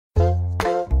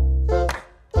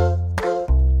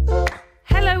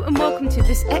welcome to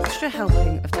this extra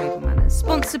helping of Table Manners,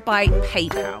 sponsored by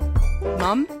PayPal.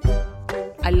 Mum,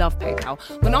 I love PayPal.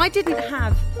 When I didn't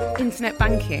have internet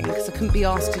banking, because I couldn't be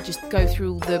asked to just go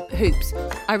through all the hoops,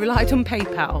 I relied on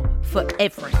PayPal for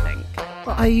everything.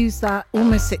 Well, I use that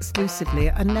almost exclusively.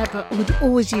 I would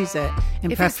always use it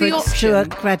in preference to a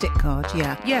credit card,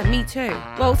 Yeah, me too.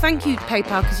 Well, thank you,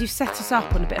 PayPal, because you've set us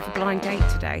up on a bit of a blind date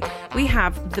today. We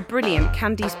have the brilliant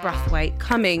Candice Brathwaite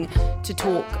coming to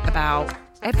talk about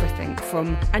everything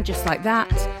from And Just Like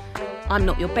That, I'm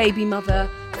Not Your Baby Mother,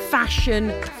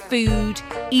 fashion, food,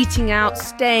 eating out,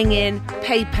 staying in,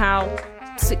 PayPal,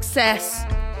 success,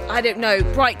 I don't know,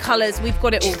 bright colours. We've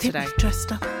got it all today. We've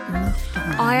dressed up enough.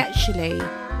 I actually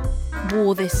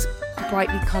wore this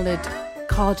brightly coloured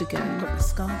cardigan. Got the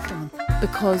scarf on.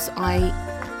 Because I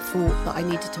thought that I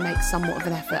needed to make somewhat of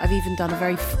an effort. I've even done a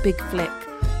very big flick.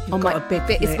 You've got a big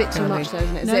flick, it's a bit too darling. much though,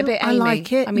 isn't it? Is No, it a bit Amy? I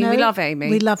like it. I mean, we love Amy.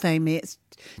 We love Amy. It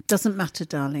doesn't matter,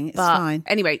 darling. It's fine.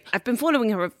 Anyway, I've been following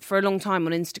her for a long time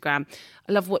on Instagram.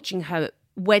 I love watching her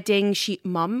wedding.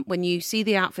 Mum, when you see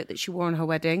the outfit that she wore on her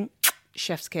wedding,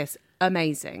 chef's kiss,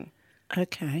 amazing.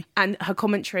 Okay. And her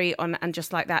commentary on And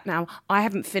Just Like That. Now, I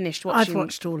haven't finished watching. I've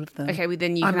watched all of them. Okay, well,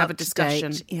 then you can have a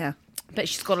discussion. Yeah. But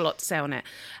she's got a lot to say on it.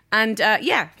 And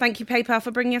thank you, PayPal,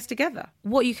 for bringing us together.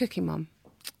 What are you cooking, Mum?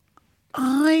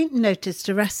 I noticed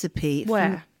a recipe.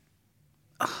 Where?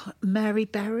 From Mary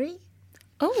Berry.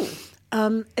 Oh.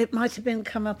 It might have been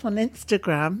come up on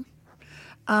Instagram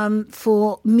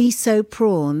for miso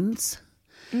prawns,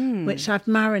 which I've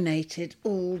marinated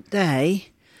all day.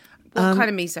 What kind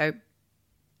of miso?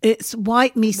 It's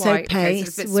white miso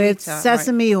paste so with sweeter,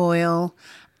 sesame oil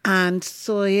and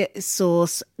soy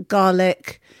sauce,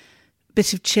 garlic,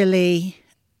 bit of chilli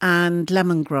and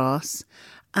lemongrass.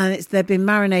 And they've been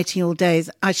marinating all day.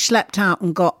 I schlepped out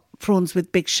and got prawns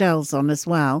with big shells on as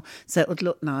well, so it would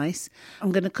look nice.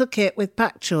 I'm going to cook it with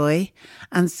pak choy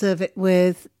and serve it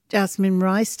with jasmine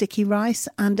rice, sticky rice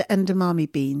and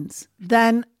edamame beans.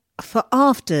 Then for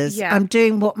afters, I'm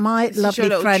doing what my lovely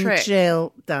friend trick.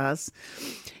 Jill does.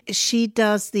 She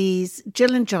does these,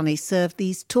 Jill and Johnny serve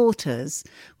these tortas,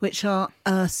 which are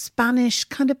a Spanish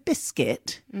kind of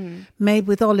biscuit made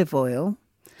with olive oil.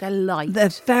 They're light. They're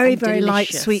very, very light,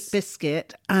 delicious. sweet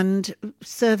biscuit, and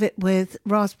serve it with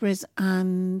raspberries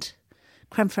and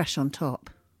creme fraiche on top.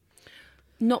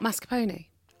 Not mascarpone.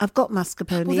 I've got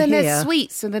mascarpone Well, then here. they're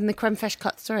sweet, so then the creme fraiche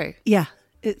cuts through. Yeah,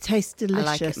 it tastes delicious.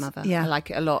 I like it, Mother. Yeah. I like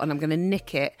it a lot, and I'm going to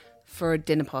nick it for a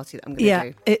dinner party that I'm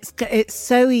going to do. It's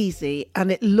so easy,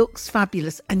 and it looks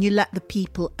fabulous, and you let the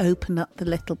people open up the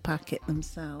little packet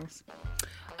themselves.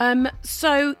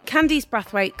 So Candice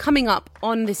Brathwaite coming up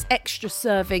on this extra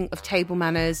serving of Table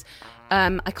Manners.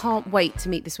 I can't wait to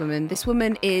meet this woman. This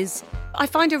woman I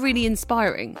find her really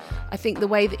inspiring. I think the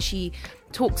way that she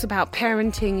talks about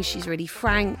parenting, she's really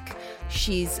frank.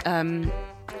 She's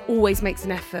always makes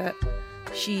an effort.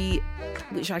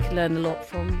 Which I could learn a lot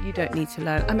from. You don't need to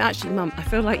learn. I'm actually, Mum, I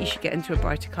feel like you should get into a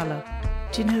brighter colour.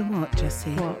 Do you know what,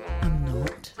 Jessie? What? I'm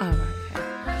not. Oh, right,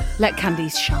 okay. Let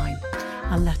Candice shine.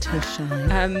 I'll let her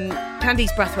shine.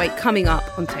 Candice Brathwaite coming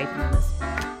up on Table Manners.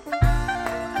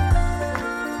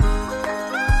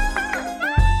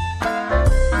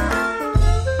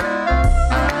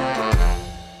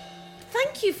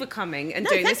 Thank you for coming and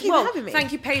doing thank this. you for having me.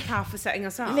 Thank you, PayPal, for setting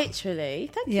us up. Literally.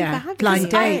 Thank you Yeah, for having blind me.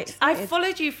 date. I've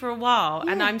followed you for a while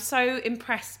and I'm so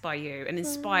impressed by you and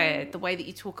inspired. The way that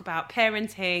you talk about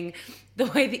parenting, the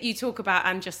way that you talk about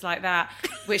And Just Like That,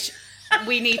 which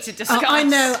we need to discuss. I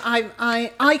know.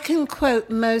 I can quote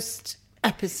most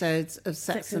episodes of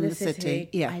Sex and the City.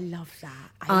 Yeah, I love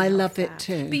that. I love it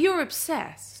too. But you're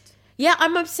obsessed. Yeah,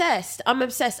 I'm obsessed.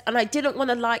 And I didn't want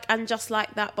to like And Just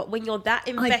Like That, but when you're that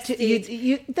invested...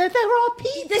 there are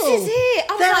people. This is it.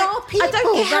 There are people. I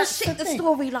don't care how That's shit the thing.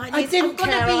 storyline I is. didn't I'm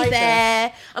going to care be either.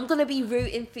 there. I'm going to be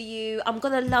rooting for you. I'm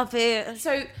going to love it.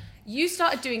 So you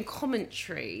started doing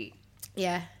commentary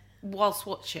Yeah. whilst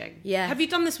watching. Yeah. Have you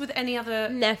done this with any other?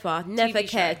 Never TV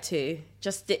cared show? to.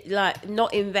 Just like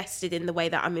not invested in the way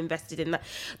that I'm invested in that.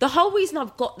 The whole reason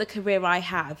I've got the career I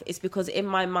have is because in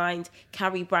my mind,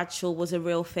 Carrie Bradshaw was a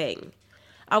real thing.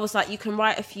 I was like, you can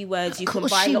write a few words, you can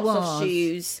buy lots of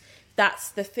shoes.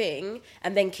 That's the thing.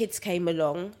 And then kids came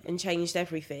along and changed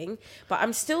everything. But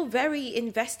I'm still very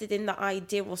invested in the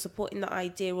idea or supporting the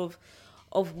idea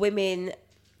of women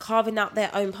carving out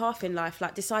their own path in life,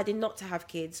 like deciding not to have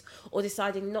kids or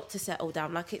deciding not to settle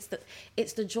down. Like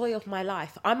it's the joy of my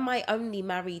life. I'm my only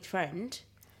married friend.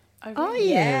 Oh,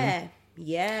 really?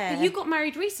 Yeah. But you got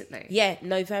married recently? Yeah,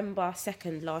 November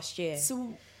 2nd last year.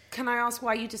 So can I ask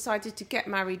why you decided to get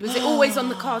married? Was it always on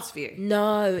the cards for you?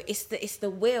 No, it's the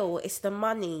will, it's the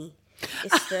money.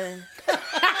 It's the...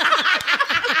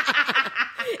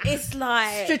 It's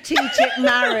like... Strategic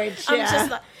marriage, I'm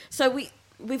just like... So we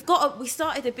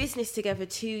started a business together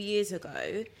 2 years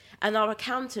ago, and our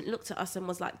accountant looked at us and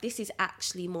was like, this is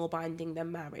actually more binding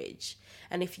than marriage.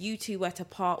 And if you two were to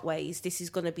part ways, this is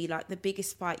going to be like the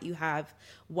biggest fight you have.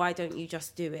 Why don't you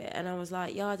just do it? And I was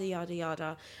like, yada, yada,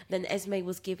 yada. Then Esme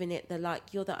was giving it the like,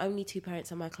 you're the only two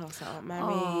parents in my class that aren't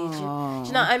married. Do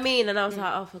you know what I mean? And I was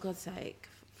like, oh, for God's sake.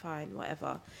 Fine,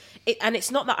 whatever. And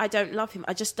it's not that I don't love him.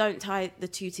 I just don't tie the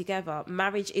two together.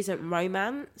 Marriage isn't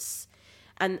romance.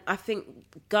 And I think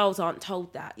girls aren't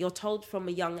told that. You're told from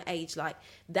a young age, like,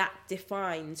 that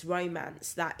defines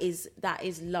romance. That is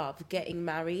love, getting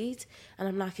married. And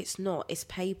I'm like, it's not. It's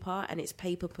paper, and it's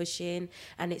paper pushing,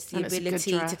 and it's the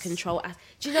ability to control.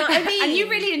 Do you know what I mean? And you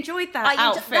really enjoyed that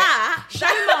outfit.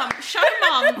 Show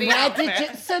mum the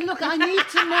outfit. So look, I need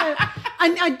to know.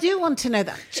 I do want to know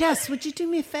that. Jess, would you do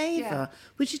me a favour? Yeah.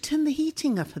 Would you turn the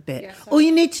heating up a bit? Yeah, All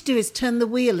you need to do is turn the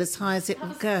wheel as high as it will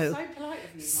go. So polite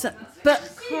of you, So, Mum.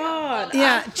 but God,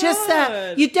 yeah, just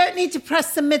that. You don't need to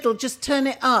press the middle. Just turn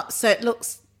it up so it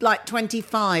looks like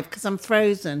 25 because I'm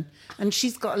frozen and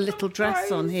she's got a little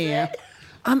dress on here.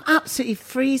 I'm absolutely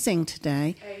freezing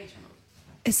today.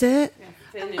 Is it?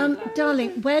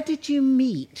 Darling, where did you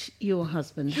meet your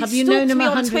husband? Have you known him me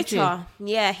on 100 Twitter? years?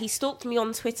 Yeah, he stalked me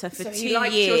on Twitter for 2 So he years.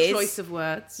 liked your choice of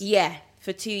words. Yeah,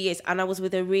 for 2 years. And I was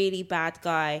with a really bad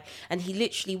guy. And he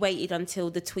literally waited until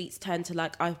the tweets turned to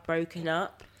like, I've broken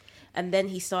up. And then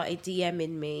he started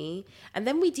DMing me. And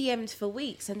then we DM'd for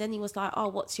weeks. And then he was like,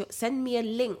 oh, send me a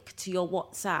link to your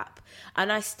WhatsApp. And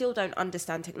I still don't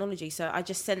understand technology. So I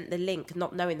just sent the link,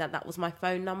 not knowing that was my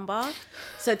phone number.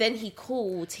 So then he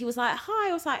called. He was like, hi.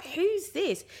 I was like, who's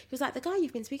this? He was like, the guy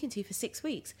you've been speaking to for 6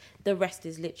 weeks. The rest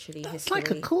is literally history. It's like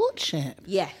a courtship.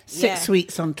 Yeah. 6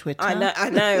 weeks on Twitter. I know.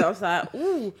 I was like,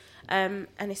 ooh. And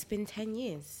it's been 10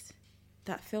 years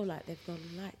that feel like they've gone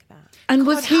like that. And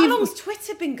was he? How long's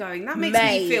Twitter been going? That makes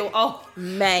me feel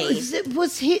May.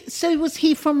 Was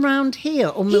he from round here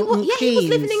or Milton Keynes? He was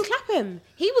living in Clapham.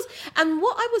 And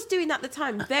what I was doing at the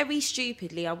time, very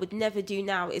stupidly, I would never do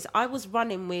now, is I was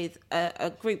running with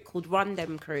a group called Run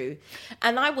Dem Crew,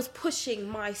 and I was pushing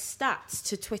my stats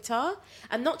to Twitter,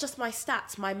 and not just my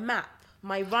stats, my map.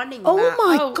 My running map.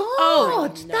 My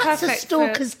God, no. that's Perfect a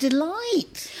stalker's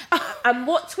delight. And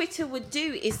what Twitter would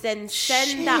do is then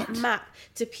send that map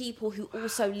to people who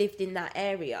also lived in that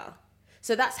area.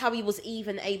 So that's how he was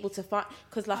even able to find.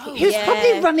 Because he was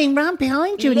probably running round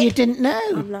behind you and you didn't know.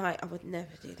 I'm like, I would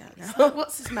never do that now.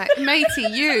 What's his mate? Matey,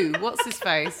 you. What's his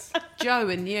face? Joe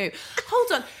and you.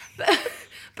 Hold on.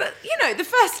 But you know, the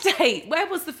first date. Where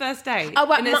was the first date?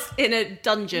 In a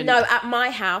dungeon. No, at my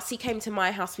house. He came to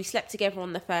my house. We slept together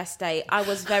on the first date. I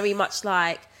was very much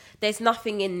like, there's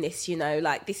nothing in this, you know,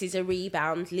 like this is a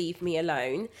rebound, leave me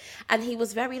alone. And he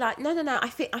was very like, no, I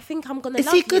think I'm gonna love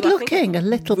you. Is he good looking? A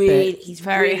little really, bit. He's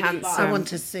very really handsome. fun. I want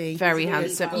to see. Very He's a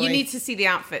handsome. good boy. You need to see the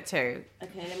outfit too.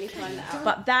 Okay, let me find that out.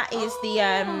 But that is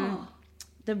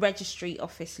the registry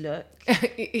office look.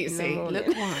 You see, look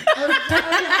why.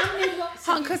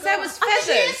 Because Because there was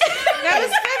feathers. There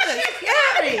was feathers.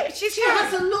 Yeah, she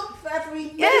has a look for every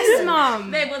minute. Yes,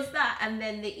 Mum. There was that, and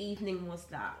then the evening was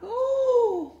that.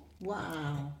 Oh,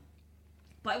 wow.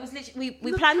 But it was literally,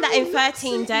 we planned that in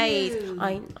 13 days.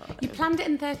 I know. You planned it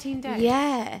in 13 days.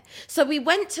 Yeah. So we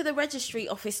went to the registry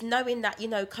office knowing that, you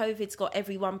know, COVID's got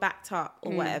everyone backed up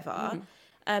or whatever.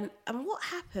 And what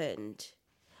happened?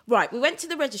 Right, we went to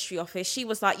the registry office. She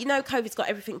was like, you know, COVID's got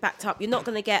everything backed up. You're not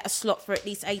going to get a slot for at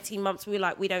least 18 months. We were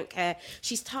like, we don't care.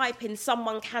 She's typing,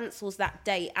 someone cancels that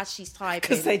date as she's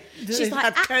typing. Because she's like,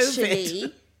 had COVID.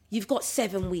 actually, you've got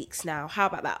 7 weeks now. How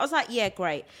about that? I was like, yeah,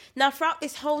 great. Now, throughout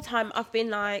this whole time, I've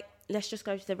been like, let's just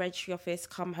go to the registry office,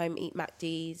 come home, eat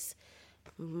McD's.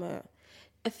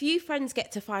 A few friends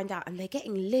get to find out and they're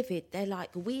getting livid. They're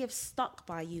like, we have stuck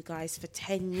by you guys for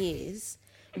 10 years.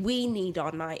 We need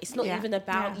our night. It's not even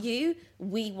about you.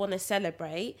 We want to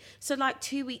celebrate. So like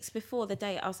 2 weeks before the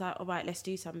date, I was like, all right, let's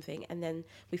do something. And then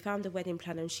we found a wedding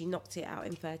planner and she knocked it out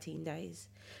in 13 days.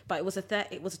 But it was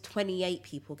a 28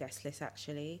 people guest list,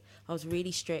 actually. I was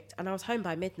really strict. And I was home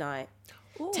by midnight.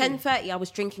 10:30, I was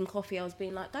drinking coffee. I was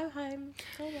being like, go home.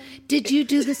 Did you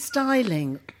do the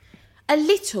styling? A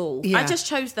little. Yeah. I just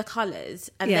chose the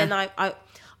colours. And then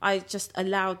I just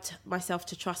allowed myself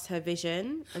to trust her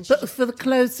vision. And she But for the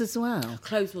clothes as well.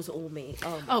 clothes was all me. Oh,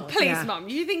 my Oh, God. please, Yeah. Mum.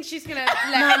 You think she's going to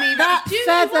let any That do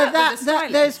feather, work with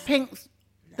the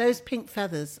those pink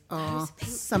feathers are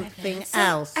something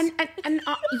else. And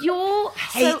you're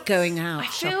Hate going out I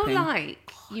feel shopping.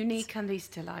 like you need Candice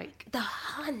to like. The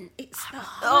hunt. It's the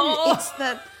hunt. It's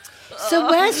the... So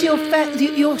where's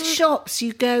your shops?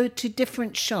 You go to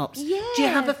different shops. Yeah. Do you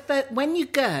have when you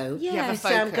go? Yeah. You have a so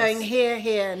I'm focus. going here,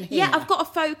 and here. Yeah, I've got a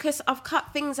focus. I've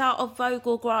cut things out of Vogue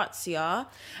or Grazia,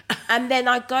 and then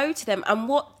I go to them. And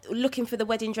what looking for the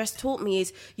wedding dress taught me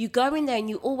is you go in there and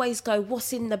you always go,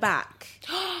 what's in the back?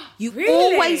 You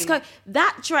Really? always go.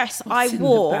 That dress I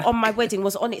wore on my wedding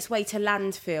was on its way to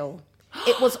landfill.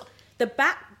 It was, the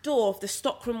back door of the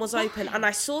stockroom was open and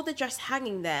I saw the dress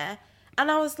hanging there. And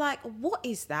I was like, what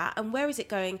is that? And where is it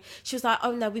going? She was like,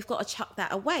 oh no, we've got to chuck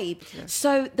that away. Yeah.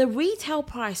 So the retail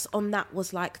price on that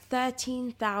was like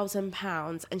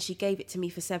 £13,000 and she gave it to me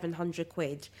for 700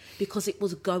 quid because it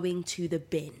was going to the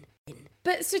bin.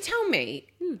 But so tell me,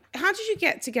 how did you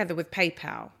get together with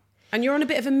PayPal? And you're on a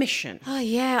bit of a mission. Oh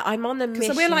yeah, I'm on a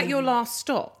mission. So we're like your last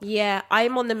stop. Yeah,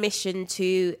 I'm on the mission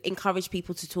to encourage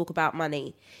people to talk about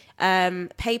money.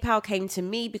 PayPal came to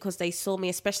me because they saw me,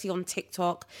 especially on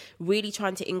TikTok, really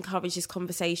trying to encourage this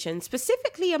conversation,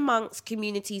 specifically amongst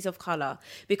communities of colour.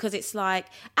 Because it's like,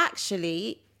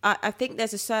 actually, I think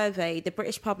there's a survey, the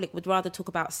British public would rather talk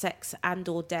about sex and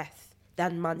or death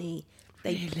than money.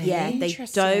 They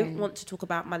don't want to talk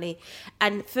about money.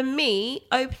 And for me,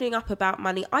 opening up about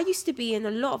money, I used to be in a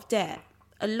lot of debt.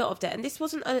 And this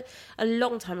wasn't a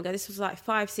long time ago. This was like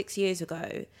 5-6 years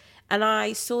ago. And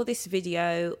I saw this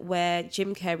video where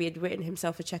Jim Carrey had written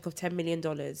himself a check of $10 million.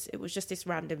 It was just this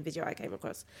random video I came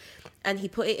across. And he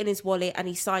put it in his wallet and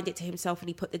he signed it to himself and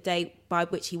he put the date by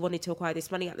which he wanted to acquire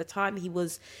this money. At the time, he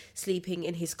was sleeping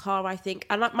in his car, I think.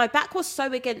 And my back was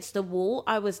so against the wall,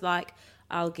 I was like,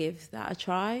 I'll give that a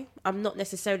try. I'm not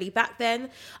necessarily, back then,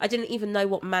 I didn't even know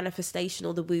what manifestation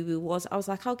or the woo-woo was. I was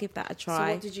like, I'll give that a try.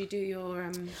 So what did you do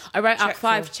your I wrote out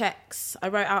 5 checks. I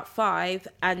wrote out 5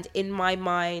 and in my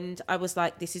mind, I was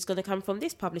like, this is going to come from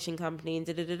this publishing company and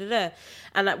da-da-da-da-da.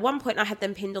 And at one point I had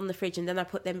them pinned on the fridge and then I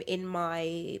put them in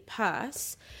my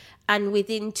purse. And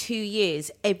within 2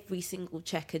 years, every single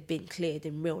check had been cleared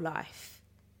in real life.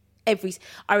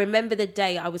 I remember the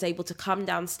day I was able to come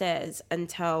downstairs and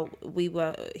tell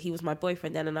he was my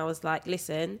boyfriend then, and I was like,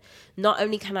 listen, not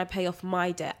only can I pay off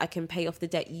my debt, I can pay off the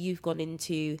debt you've gone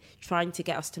into trying to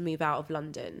get us to move out of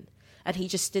London. And he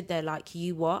just stood there like,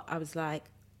 you what? I was like,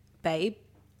 babe,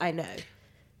 I know.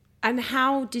 And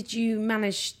how did you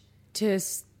manage to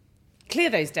clear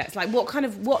those debts? Like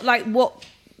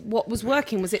what was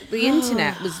working? Was it the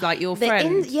internet was like your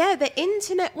friend? The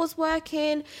internet was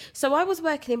working. So I was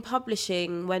working in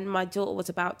publishing when my daughter was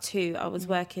about 2. I was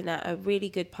working at a really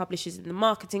good publishers in the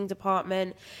marketing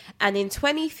department. And in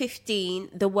 2015,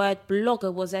 the word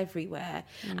blogger was everywhere.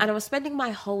 And I was spending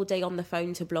my whole day on the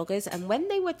phone to bloggers. And when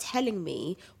they were telling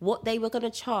me what they were going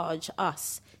to charge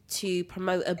us to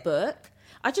promote a book,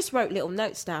 I just wrote little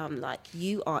notes down like,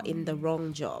 you are in the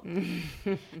wrong job.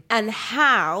 And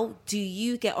how do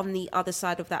you get on the other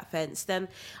side of that fence? Then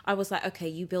I was like, okay,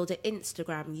 you build an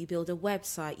Instagram, you build a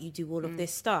website, you do all of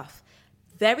this stuff.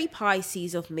 Very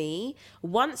Pisces of me.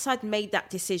 Once I'd made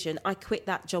that decision, I quit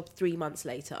that job 3 months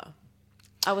later.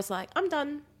 I was like, I'm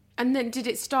done. And then did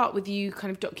it start with you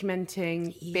kind of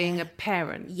documenting being a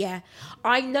parent? Yeah.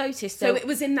 I noticed. So it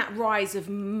was in that rise of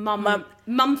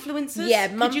mumfluencers? Yeah,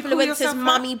 mumfluencers,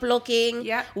 mummy blogging.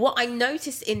 Yeah. What I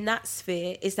noticed in that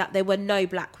sphere is that there were no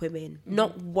black women,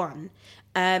 not one.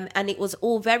 And it was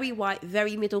all very white,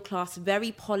 very middle class,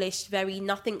 very polished, very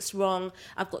nothing's wrong.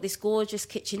 I've got this gorgeous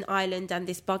kitchen island and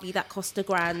this buggy that cost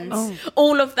 $1,000.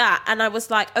 All of that. And I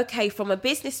was like, okay, from a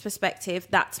business perspective,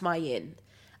 that's my in.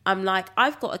 I'm like,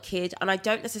 I've got a kid and I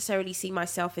don't necessarily see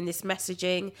myself in this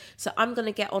messaging. So I'm going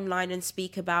to get online and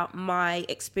speak about my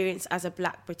experience as a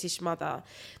black British mother.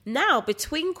 Now,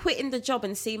 between quitting the job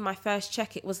and seeing my first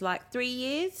check, it was like 3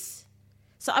 years.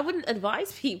 So I wouldn't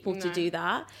advise people to do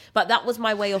that. But that was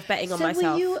my way of betting on myself.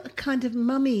 So were you a kind of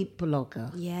mummy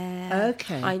blogger? Yeah.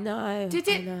 Okay. I know.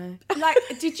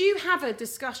 Did you have a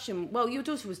discussion? Well, your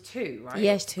daughter was 2, right?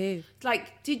 Yes, 2.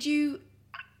 Like, did you...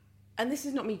 And this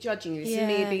is not me judging you, this is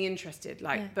me being interested.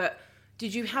 But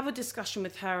did you have a discussion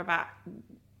with her about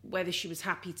whether she was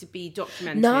happy to be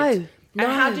documented? No.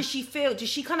 And how does she feel? Does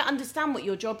she kind of understand what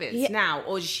your job is now?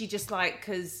 Or is she just like,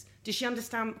 does she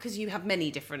understand? Because you have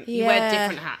many different, you wear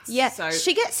different hats. Yeah, so.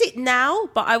 She gets it now,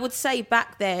 but I would say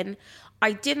back then,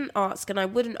 I didn't ask and I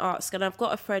wouldn't ask. And I've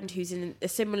got a friend who's in a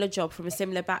similar job from a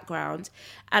similar background.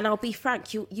 And I'll be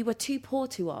frank, you were too poor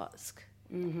to ask.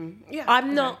 Mm-hmm.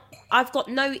 Yeah, I've got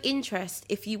no interest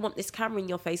if you want this camera in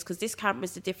your face, because this camera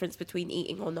is the difference between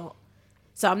eating or not.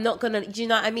 So I'm not gonna, do you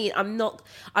know what I mean?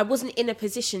 I wasn't in a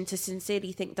position to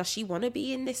sincerely think, does she want to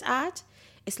be in this ad?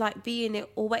 It's like, be in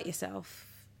it or wet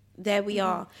yourself. there we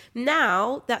are.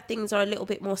 Now that things are a little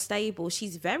bit more stable,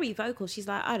 she's very vocal. She's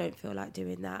like, I don't feel like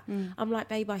doing that. I'm like,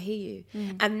 babe, I hear you.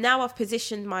 And now I've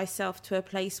positioned myself to a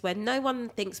place where no one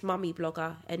thinks mummy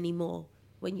blogger anymore.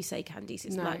 When you say Candice,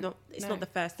 it's not the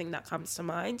first thing that comes to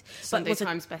mind. Sunday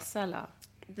Times bestseller.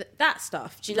 That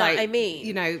stuff. Do you know what I mean?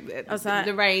 You know, I was like,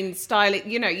 Lorraine styling.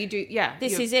 You know, you do. Yeah,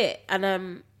 this is it.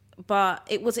 And but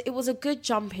it was a good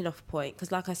jumping off point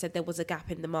because, like I said, there was a gap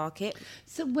in the market.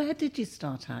 So where did you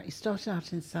start out? You started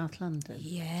out in South London.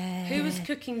 Yeah. Who was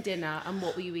cooking dinner and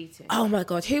what were you eating? Oh my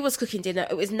God, who was cooking dinner?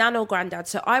 It was Nan or Grandad.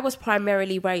 So I was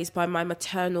primarily raised by my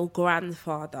maternal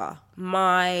grandfather.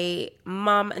 My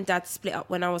mum and dad split up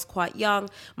when I was quite young.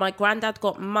 My granddad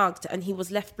got mugged and he was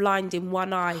left blind in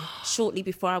one eye shortly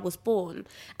before I was born.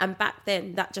 And back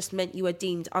then, that just meant you were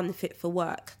deemed unfit for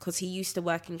work because he used to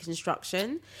work in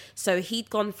construction. So he'd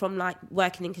gone from like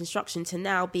working in construction to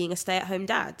now being a stay-at-home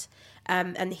dad.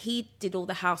 And he did all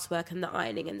the housework and the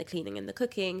ironing and the cleaning and the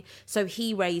cooking. So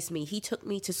he raised me. He took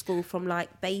me to school from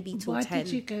like baby till 10. Why did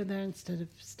you go there instead of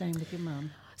staying with your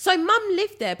mum? So mum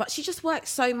lived there, but she just worked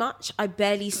so much, I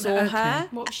barely saw her.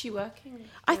 What was she working?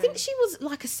 I think she was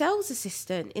like a sales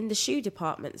assistant in the shoe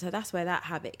department. So that's where that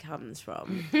habit comes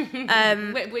from.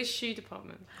 Which shoe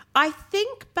department? I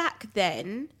think back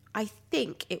then,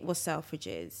 it was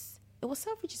Selfridges. It was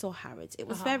Selfridges or Harrods. It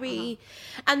was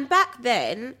and back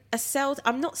then,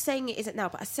 I'm not saying it isn't now,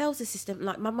 but a sales assistant,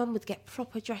 like my mum would get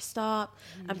proper dressed up.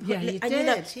 And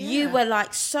you were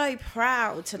like so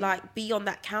proud to like be on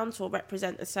that counter or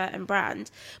represent a certain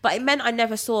brand. But it meant I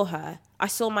never saw her. I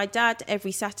saw my dad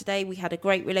every Saturday. We had a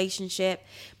great relationship,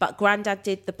 but Grandad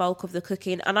did the bulk of the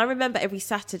cooking. And I remember every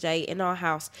Saturday in our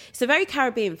house, it's a very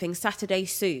Caribbean thing, Saturday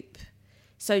soup.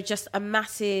 So just a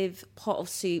massive pot of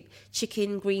soup,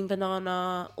 chicken, green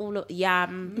banana, all of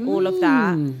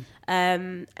that.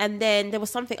 And then there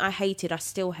was something I hated. I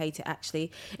still hate it,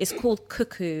 actually. It's called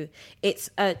cuckoo.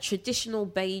 It's a traditional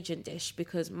Bajan dish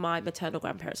because my maternal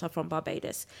grandparents are from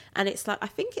Barbados. And it's like, I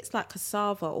think it's like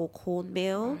cassava or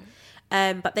cornmeal.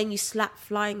 But then you slap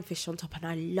flying fish on top, and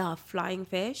I love flying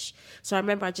fish. So I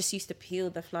remember I just used to peel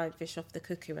the flying fish off the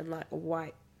cuckoo and like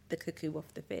wipe the cuckoo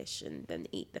off the fish and then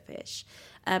eat the fish.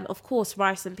 Of course,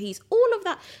 rice and peas, all of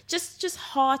that, just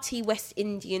hearty West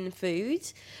Indian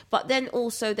food. But then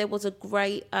also there was a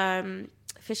great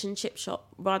fish and chip shop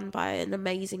run by an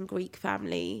amazing Greek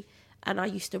family, and I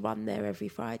used to run there every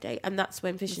Friday, and that's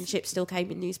when fish and chips still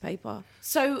came in newspaper.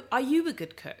 So are you a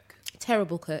good cook?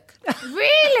 Terrible cook.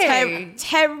 Really?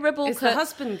 Terrible Is cook. the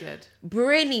husband good?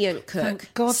 Brilliant cook.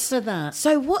 Thank God for that.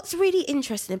 So what's really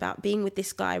interesting about being with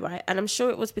this guy, right? And I'm sure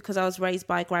it was because I was raised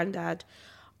by Grandad.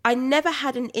 I never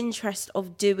had an interest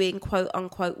of doing quote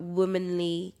unquote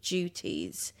womanly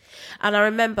duties. And I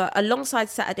remember alongside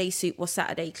Saturday Soup was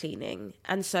Saturday Cleaning.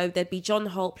 And so there'd be John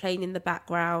Holt playing in the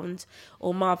background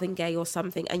or Marvin Gaye or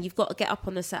something. And you've got to get up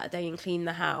on a Saturday and clean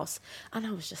the house. And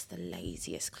I was just the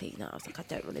laziest cleaner. I was like, I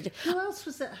don't want to do. Who else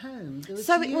was at home?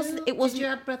 It was. Did you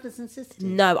have brothers and sisters?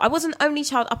 No, I was an only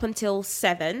child up until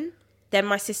 7. Then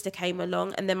my sister came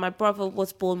along. And then my brother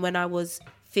was born when I was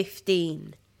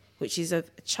 15. Which is a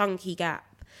chunky gap.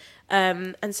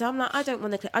 And so I'm like, I don't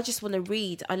want to clean. I just want to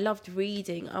read. I loved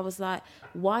reading. I was like,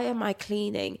 why am I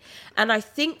cleaning? And I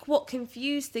think what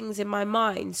confused things in my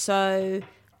mind, so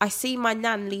I see my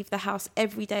nan leave the house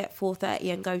every day at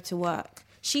 4:30 and go to work.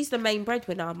 She's the main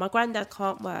breadwinner. My granddad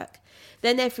can't work.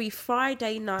 Then every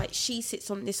Friday night, she sits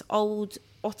on this old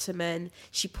ottoman.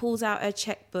 She pulls out her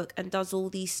checkbook and does all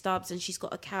these stubs, and she's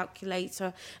got a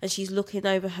calculator and she's looking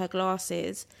over her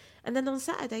glasses. And then on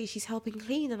Saturday, she's helping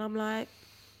clean. And I'm like,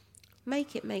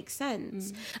 make it make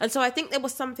sense. And so I think there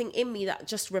was something in me that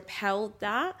just repelled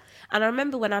that. And I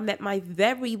remember when I met my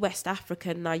very West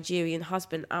African Nigerian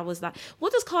husband, I was like,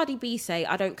 what does Cardi B say?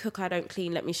 I don't cook, I don't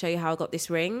clean. Let me show you how I got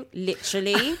this ring.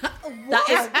 Literally.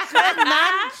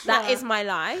 That is my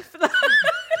life.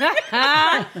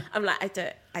 I'm like,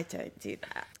 I don't do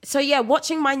that. So yeah,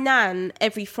 watching my nan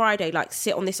every Friday like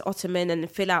sit on this ottoman and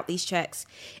fill out these checks,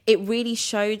 it really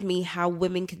showed me how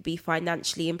women could be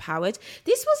financially empowered.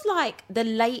 This was like the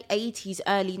late 80s,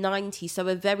 early 90s, so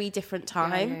a very different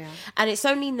time. Yeah. And it's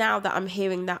only now that I'm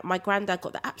hearing that my granddad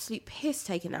got the absolute piss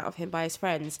taken out of him by his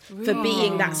friends for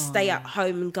being that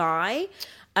stay-at-home guy.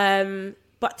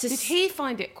 But did he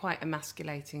find it quite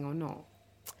emasculating or not?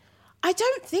 I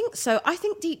don't think so. I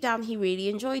think deep down he really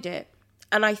enjoyed it.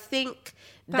 And I think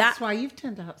that's why you've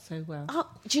turned out so well. Oh,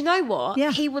 do you know what?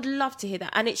 Yeah. He would love to hear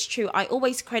that. And it's true. I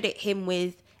always credit him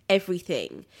with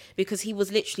everything, because he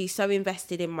was literally so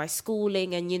invested in my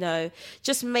schooling and, you know,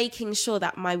 just making sure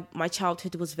that my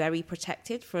childhood was very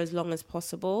protected for as long as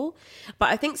possible. But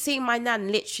I think seeing my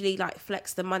nan literally like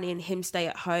flex the money and him stay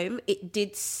at home, it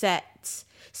did set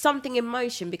something in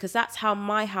motion, because that's how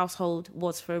my household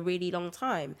was for a really long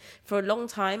time. For a long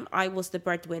time, I was the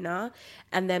breadwinner,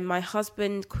 and then my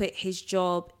husband quit his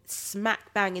job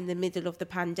smack bang in the middle of the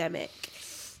pandemic.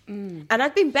 And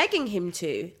I'd been begging him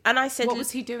to. And I said... What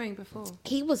was he doing before?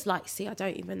 He was like, I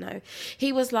don't even know.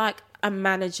 He was like a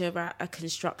manager at a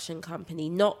construction company,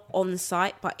 not on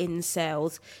site, but in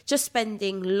sales, just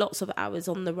spending lots of hours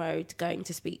on the road going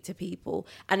to speak to people.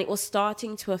 And it was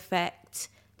starting to affect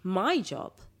my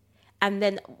job. And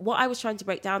then what I was trying to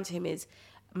break down to him is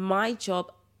my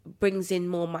job brings in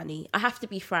more money. I have to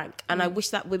be frank. And I wish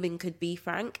that women could be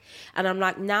frank. And I'm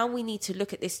like, now we need to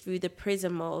look at this through the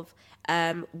prism of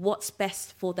what's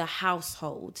best for the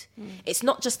household. It's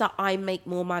not just that I make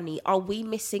more money. Are we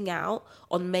missing out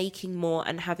on making more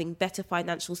and having better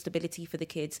financial stability for the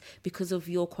kids because of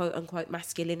your quote unquote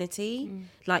masculinity?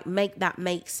 Like, make that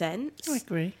make sense. I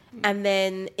agree. And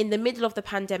then in the middle of the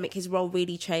pandemic, his role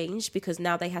really changed, because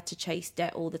now they had to chase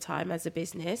debt all the time as a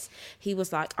business. He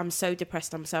was like, I'm so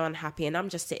depressed, I'm so unhappy. And I'm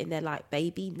just sitting there like,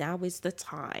 baby, now is the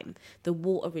time. The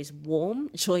water is warm,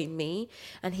 join me.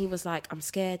 And he was like, I'm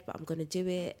scared, but I'm going to do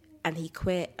it. And he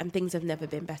quit, and things have never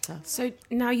been better. So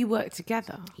now you work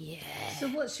together? Yeah. So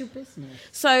what's your business?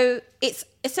 So it's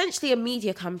essentially a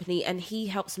media company, and he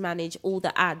helps manage all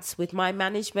the ads with my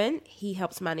management. He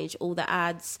helps manage all the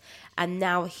ads, and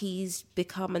now he's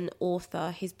become an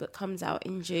author. His book comes out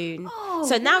in June. Oh,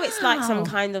 so now it's like some wow.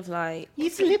 kind of like...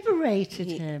 You've liberated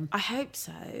him. I hope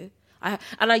so.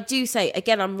 And I do say,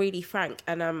 again, I'm really frank,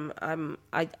 and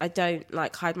I don't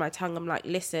like hide my tongue. I'm like,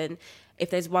 listen, if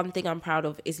there's one thing I'm proud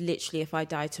of, is literally if I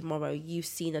die tomorrow, you've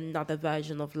seen another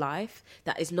version of life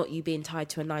that is not you being tied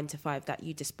to a 9-to-5 that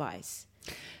you despise.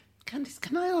 Candice,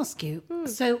 can I ask you?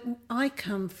 So I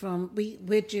come from,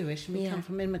 we're Jewish, and we Yeah. come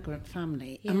from immigrant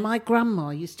family. Yeah. And my grandma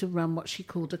used to run what she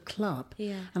called a club.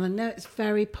 Yeah. And I know it's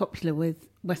very popular with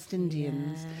West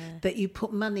Indians that you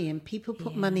put money in. People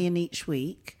put money in each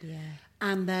week. Yeah.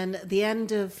 And then at the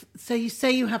end of, so you say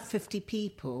you have 50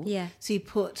 people. Yeah. So you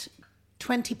put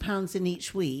 £20 in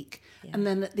each week. And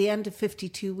then at the end of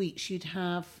 52 weeks, you'd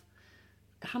have...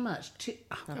 How much?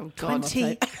 God,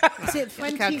 20. Is it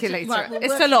 20? Calculator. Right, we'll It's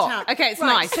work a it lot. out. Okay, it's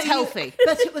nice. It's you- healthy.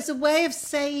 But it was a way of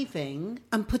saving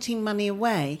and putting money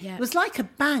away. Yeah. It was like a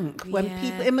bank when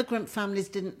Yeah. immigrant families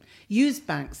didn't use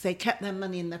banks. They kept their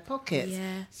money in their pockets.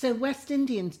 Yeah. So West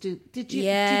Indians do. Did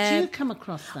you come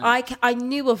across that? I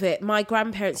knew of it. My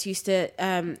grandparents used to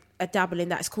dabble in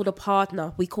that. It's called a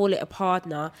partner. We call it a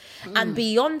partner. And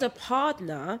beyond a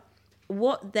partner,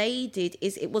 what they did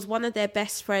is it was one of their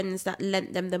best friends that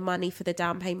lent them the money for the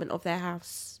down payment of their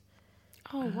house.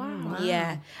 Oh, wow.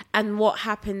 Yeah. And what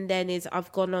happened then is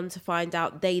I've gone on to find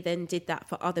out they then did that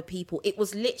for other people. It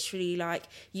was literally like,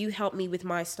 you help me with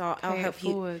my start, I'll Pay it help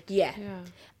forward. you. Yeah. Yeah.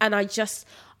 And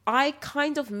I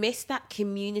kind of miss that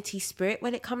community spirit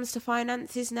when it comes to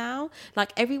finances now.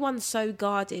 Like, everyone's so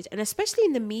guarded, and especially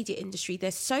in the media industry,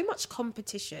 there's so much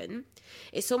competition.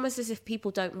 It's almost as if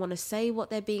people don't want to say what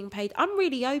they're being paid. I'm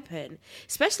really open,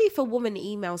 especially if a woman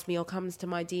emails me or comes to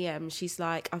my DM. She's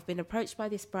like, I've been approached by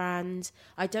this brand.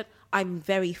 I'm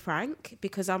very frank,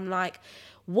 because I'm like,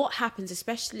 what happens,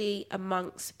 especially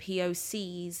amongst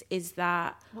POCs, is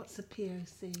that... What's a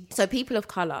POC? So people of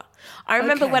colour. I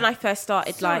remember Okay. when I first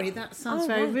started, Sorry, that sounds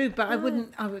very rude, but I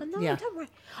wouldn't. No, Yeah. don't worry.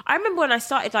 I remember when I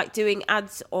started like doing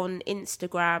ads on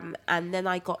Instagram, and then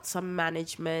I got some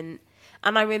management,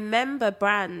 and I remember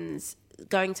brands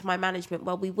going to my management,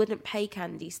 well, we wouldn't pay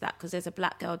Candice that because there's a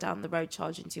black girl down the road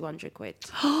charging 200 quid.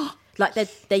 Like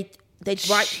they'd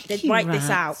write this rats.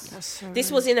 out.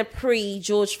 This was in a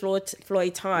pre-George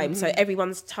Floyd time, so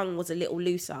everyone's tongue was a little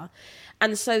looser.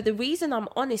 And so the reason I'm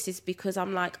honest is because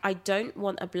I'm like, I don't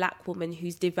want a black woman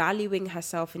who's devaluing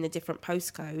herself in a different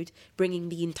postcode, bringing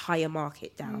the entire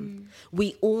market down.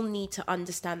 We all need to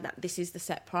understand that this is the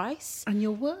set price. And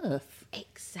your worth.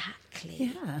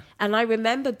 Exactly. Yeah. And I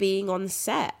remember being on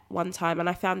set one time, and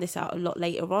I found this out a lot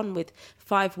later on, with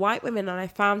 5 white women, and I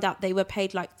found out they were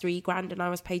paid like $3,000 and I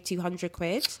was paid 200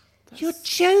 quid. You're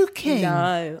joking.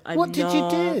 No, I'm What did you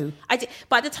not. do? I did.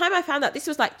 By the time I found out, this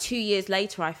was like 2 years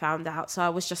later I found out. So I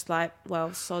was just like,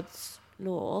 well, sod's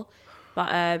law.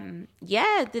 But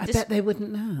yeah. I bet they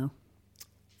wouldn't know.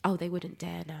 Oh, they wouldn't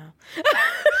dare now.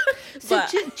 So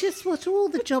But- just what are all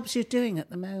the jobs you're doing at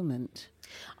the moment?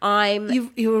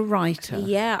 You're a writer.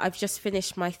 Yeah, I've just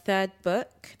finished my 3rd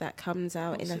book that comes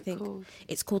out in, I think,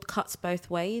 it's called Cuts Both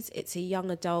Ways. It's a young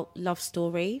adult love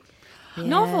story. Yeah,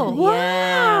 Novel?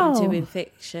 Yeah, I'm Wow. doing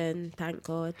fiction, thank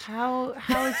God. How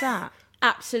is that?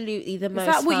 Absolutely the most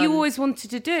Is that what you fun. always wanted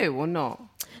to do or not?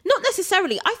 Not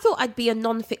necessarily. I thought I'd be a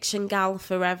non-fiction gal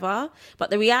forever, but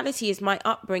the reality is my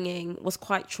upbringing was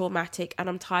quite traumatic and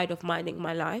I'm tired of minding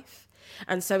my life.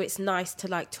 And so it's nice to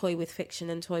like toy with fiction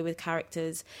and toy with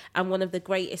characters. And one of the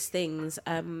greatest things,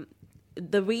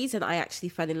 the reason I actually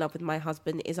fell in love with my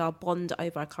husband is our bond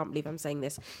over, I can't believe I'm saying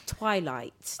this,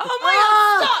 Twilight. Oh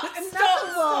my God!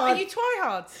 another one. Are you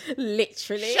tryhards?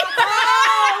 Literally.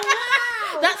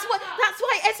 That's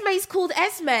why Esme's called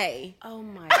Esme. Oh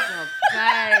my God,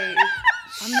 babe.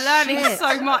 I'm learning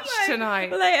so much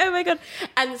tonight. Like, oh my God.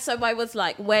 And so I was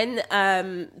like, when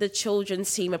the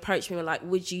children's team approached me, were like,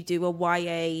 would you do a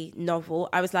YA novel?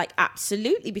 I was like,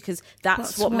 absolutely, because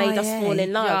that's What's what made us YA? fall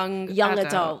in love. Young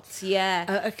adults.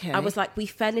 Yeah. Okay. I was like, we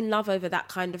fell in love over that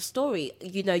kind of story.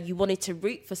 You know, you wanted to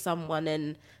root for someone.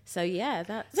 And so, yeah,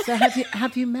 that's... So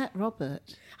have you met Robert?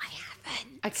 I haven't.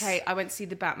 Okay, I went to see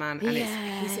the Batman, and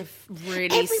Yeah. he's a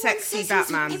really sexy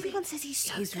Batman. Everyone says he's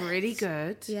so He's good. really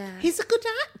good. Yeah. He's a good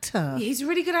actor. He's a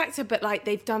really good actor, but like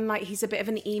they've done like he's a bit of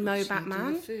an emo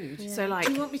Batman. So like,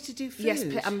 Do you want me to do food? yes,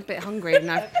 I'm a bit hungry and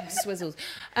I've swizzles.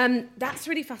 That's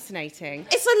really fascinating.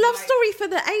 It's a love story for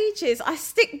the ages. I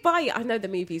stick by it. I know the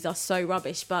movies are so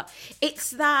rubbish, but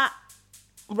it's that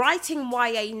writing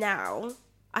YA now.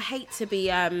 I hate to be,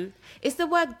 is the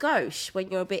word gauche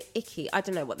when you're a bit icky? I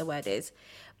don't know what the word is.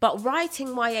 But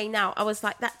writing YA now, I was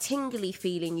like that tingly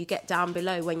feeling you get down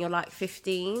below when you're like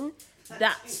 15.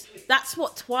 That's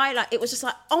what Twilight, it was just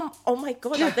like, oh my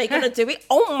God, are they going to do it?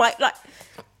 Oh my, like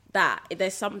that.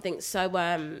 There's something so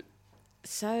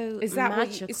Is that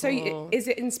magical. is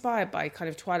it inspired by kind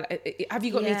of Twilight? Have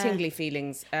you got Yeah. any tingly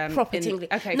feelings? Proper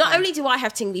tingly. Okay. Not fine. only do I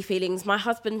have tingly feelings, my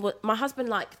husband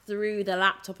like threw the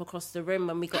laptop across the room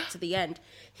when we got to the end.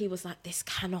 He was like, "This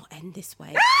cannot end this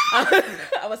way."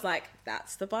 I was like,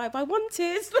 "That's the vibe I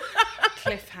wanted."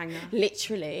 cliffhanger.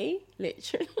 Literally.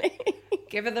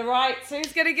 Give her the rights.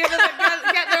 Who's going to give her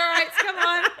get the rights? Come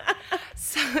on.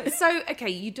 So okay,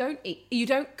 you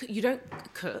don't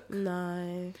cook,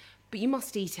 No, but you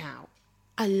must eat out.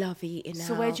 I love eating out.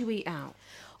 So where do you eat out?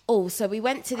 Oh, so we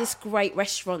went to this great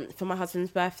restaurant for my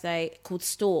husband's birthday called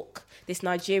Stork, this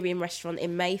Nigerian restaurant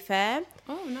in Mayfair.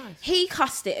 Oh, nice. He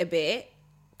cussed it a bit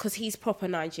because he's proper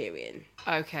Nigerian.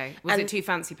 Okay. Was And it too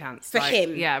fancy pants? For Like,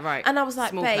 him. Yeah, right. And I was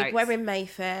like, Small babe, plates. we're in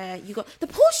Mayfair. The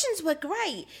portions were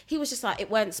great. He was just like,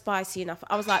 it weren't spicy enough.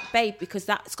 I was like, babe, because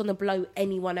that's going to blow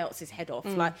anyone else's head off.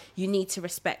 Like, you need to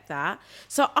respect that.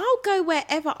 So I'll go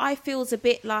wherever I feel's a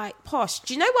bit like posh.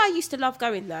 Do you know where I used to love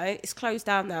going though? It's closed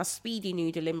down now. Speedy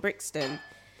Noodle in Brixton.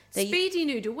 Speedy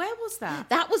Noodle, where was that?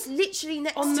 That was literally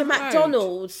next On to the road?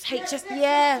 McDonald's.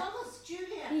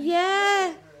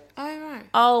 Yeah. Oh, right.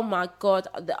 Oh my God.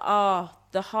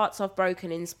 The hearts I've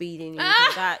broken in Speedy Noodle.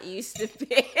 That used to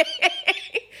be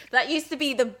that used to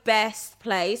be the best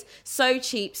place. So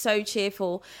cheap, so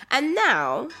cheerful. And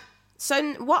now,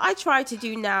 so what I try to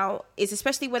do now is,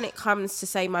 especially when it comes to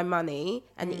say my money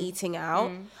and eating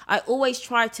out, I always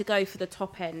try to go for the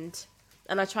top end.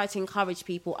 And I try to encourage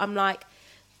people. I'm like,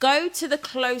 go to the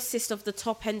closest of the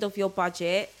top end of your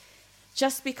budget.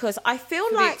 Just because I feel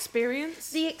For like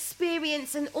the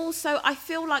experience? and also I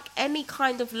feel like any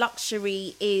kind of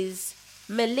luxury is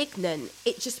malignant.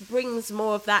 It just brings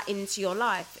more of that into your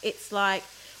life. It's like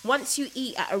once you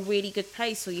eat at a really good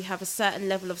place or you have a certain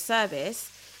level of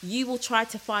service, you will try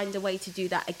to find a way to do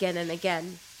that again and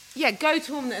again. Yeah, go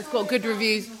to one that's got good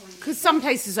reviews, because some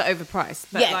places are overpriced.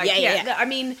 But Yeah. I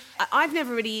mean, I've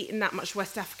never really eaten that much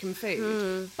West African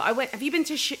food. But I went. Have you been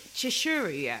to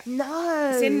Chishuru yet?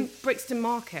 No. It's in Brixton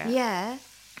Market. Yeah,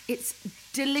 It's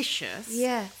delicious.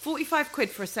 Yeah. 45 quid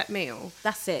for a set meal.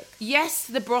 that's it. Yes,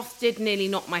 the broth did nearly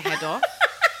knock my head off,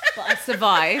 but I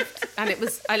survived, and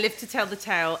I lived to tell the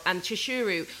tale. And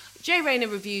Chishuru, Jay Rayner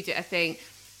reviewed it, I think.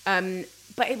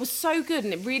 But it was so good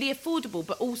and really affordable,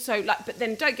 but also but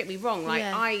then don't get me wrong,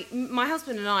 my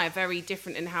husband and I are very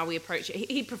different in how we approach it.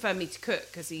 He'd prefer me to cook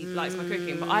because he likes my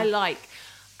cooking, but I like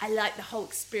the whole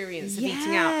experience of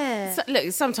eating out. So, look,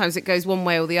 sometimes it goes one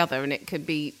way or the other, and it could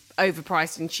be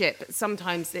overpriced and shit, but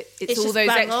sometimes it's all just those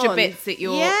bang extra on. bits that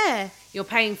you're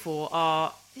paying for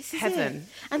are This is heaven.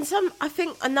 it. And I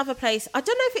think another place, I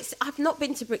don't know if I've not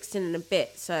been to Brixton in a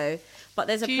bit, but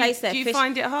there's a place there. Do you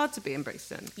find it hard to be in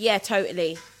Brixton? Yeah,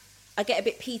 totally. I get a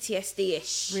bit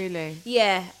PTSD-ish. Really?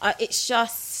 Yeah,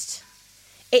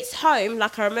 it's home.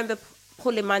 Like I remember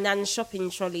pulling my nan's shopping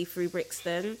trolley through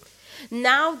Brixton.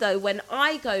 Now, though, when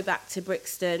I go back to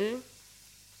Brixton,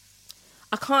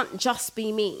 I can't just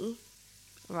be me.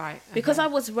 Right. Because I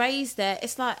was raised there.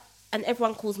 It's like, and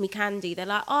everyone calls me Candy. They're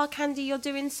like, oh, Candy, you're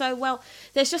doing so well.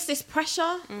 There's just this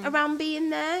pressure around being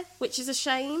there, which is a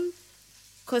shame.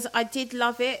 Because I did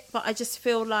love it, but I just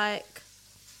feel like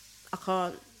I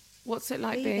can't. What's it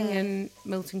like being in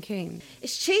Milton Keynes?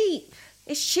 It's cheap.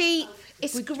 It's cheap.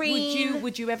 It's green.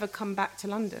 Would you ever come back to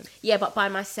London? Yeah, but by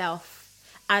myself.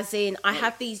 As in, I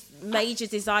have these major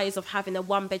desires of having a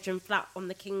 1-bedroom flat on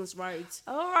the King's Road.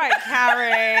 All right,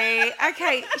 Carrie.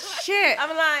 Okay, shit.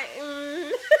 I'm like,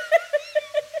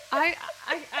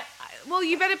 well,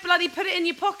 you better bloody put it in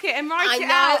your pocket and write it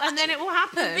know. out, and then it will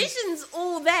happen. The vision's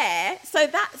all there. So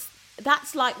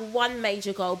that's like one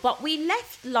major goal. But we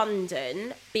left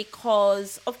London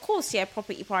because, of course, yeah,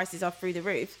 property prices are through the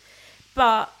roof.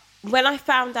 But when I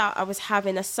found out I was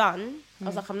having a son, I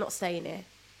was like, I'm not staying here.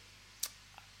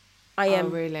 I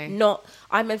am really? not.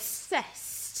 I'm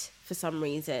obsessed for some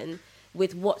reason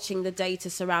with watching the data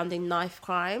surrounding knife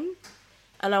crime.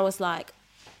 And I was like,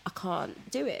 I can't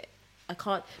do it. I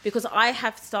can't, because I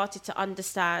have started to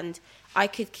understand I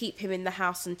could keep him in the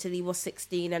house until he was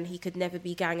 16 and he could never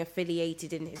be gang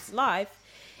affiliated in his life.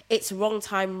 It's wrong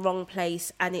time, wrong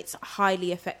place, and it's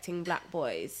highly affecting black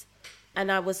boys. And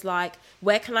I was like,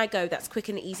 where can I go that's quick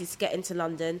and easy to get into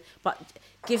London, but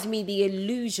gives me the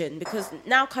illusion, because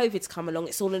now COVID's come along,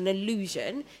 it's all an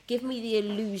illusion. Give me the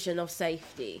illusion of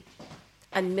safety.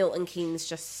 And Milton Keynes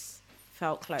just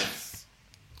felt close.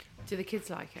 Do the kids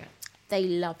like it? They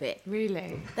love it.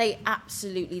 Really? They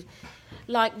absolutely...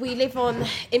 Like, we live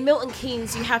in Milton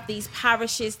Keynes, you have these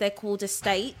parishes, they're called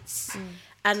estates.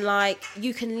 And, like,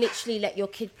 you can literally let your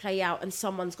kid play out and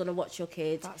someone's going to watch your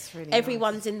kid. That's really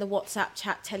Everyone's in the WhatsApp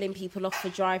chat telling people off for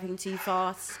driving too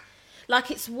fast. Like,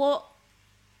 it's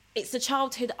the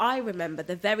childhood I remember,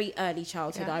 the very early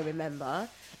childhood I remember.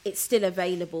 It's still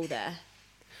available there.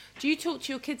 Do you talk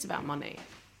to your kids about money?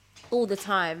 All the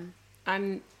time.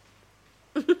 And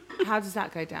how does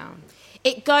that go down?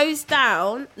 It goes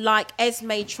down like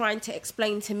Esme trying to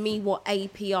explain to me what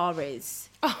APR is.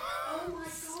 Oh my God.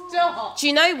 Stop. Do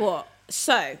you know what?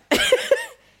 So,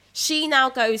 she now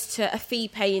goes to a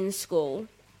fee-paying school.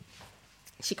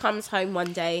 She comes home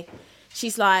one day.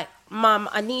 She's like, Mum,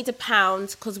 I need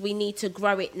 £1 because we need to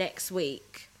grow it next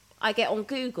week. I get on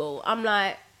Google. I'm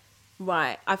like,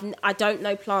 right, I don't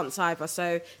know plants either.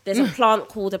 So there's a plant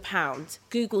called £1.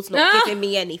 Google's not giving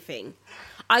me anything.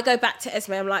 I go back to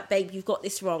Esme. I'm like, babe, you've got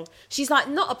this wrong. She's like,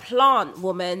 not a plant,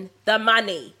 woman, the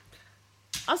money.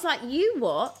 I was like, you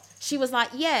what? She was like,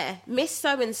 yeah, Miss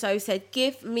So-and-so said,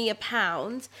 give me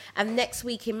 £1 and next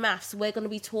week in maths, we're going to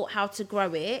be taught how to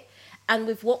grow it. And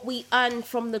with what we earn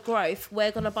from the growth,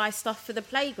 we're going to buy stuff for the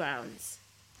playgrounds.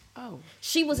 Oh.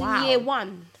 She was in year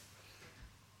 1.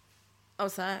 I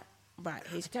was like, right.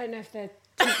 I don't know if they're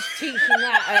teaching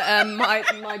that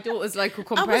at my daughter's local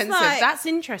comprehensive. Like, that's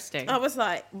interesting. I was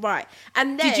like, right.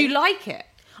 And then... Did you like it?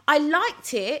 I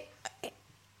liked it.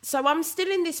 So I'm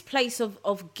still in this place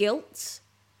of guilt.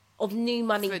 Of new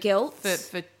money guilt.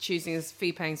 For choosing a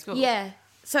fee-paying school? Yeah.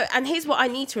 So, and here's what I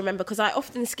need to remember, because I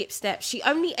often skip steps. She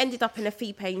only ended up in a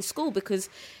fee-paying school because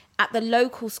at the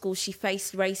local school, she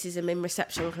faced racism in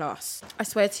reception class. I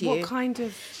swear to you. What kind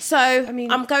of... So,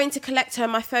 I'm going to collect her.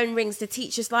 My phone rings. The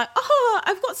teacher's like, oh,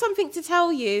 I've got something to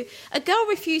tell you. A girl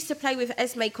refused to play with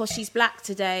Esme because she's black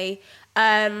today.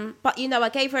 But, you know, I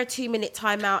gave her a 2-minute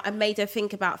timeout and made her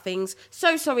think about things.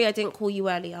 So sorry I didn't call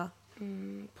you earlier.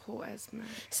 Poor Esme.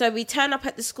 So we turn up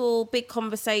at the school, big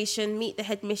conversation, meet the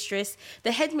headmistress.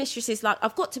 The headmistress is like,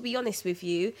 I've got to be honest with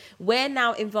you, we're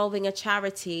now involving a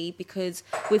charity because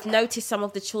we've noticed some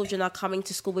of the children are coming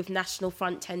to school with National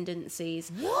Front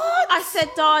tendencies. What? I said,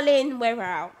 darling, we're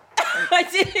out. I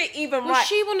didn't even Was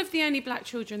she one of the only black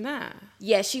children there?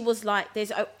 Yeah, she was like,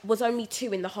 was only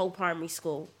 2 in the whole primary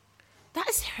school.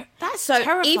 That's so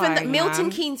terrifying, even that Milton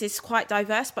man. Keynes is quite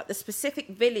diverse, but the specific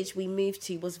village we moved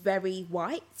to was very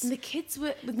white. And the kids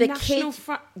were with the National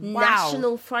Front. Wow.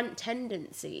 National Front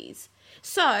tendencies.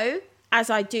 So as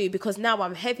I do, because now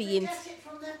I'm heavy in. Get it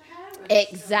from their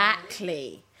parents.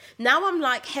 Exactly. Now I'm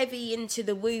like heavy into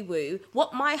the woo-woo.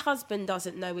 What my husband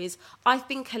doesn't know is I've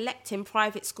been collecting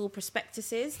private school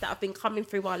prospectuses that have been coming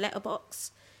through our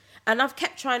letterbox, and I've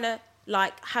kept trying to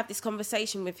like have this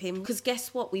conversation with him, because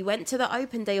guess what, we went to the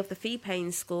open day of the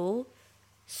fee-paying school,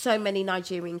 so many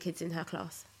Nigerian kids in her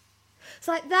class. It's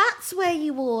like, that's where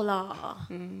you all are.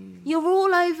 You're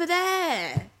all over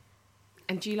there.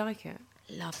 And do you like it?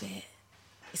 Love it.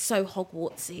 It's so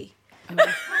Hogwartsy.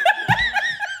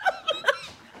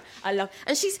 I love,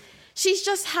 and she's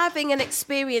just having an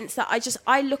experience that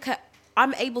I look at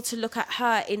I'm able to look at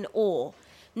her in awe,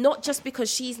 not just because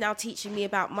she's now teaching me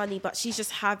about money, but she's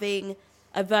just having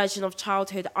a version of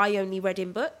childhood I only read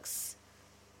in books.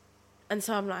 And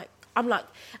so I'm like,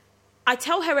 I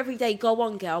tell her every day, go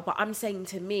on, girl, but I'm saying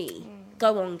to me,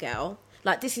 go on, girl.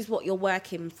 Like, this is what you're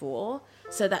working for,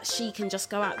 so that she can just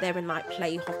go out there and, like,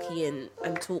 play hockey and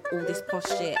talk all this posh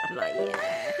shit. I'm like,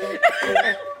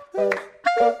 yeah.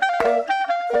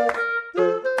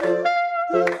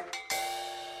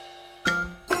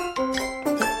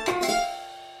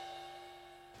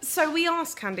 So we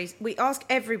ask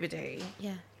everybody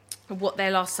what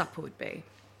their last supper would be.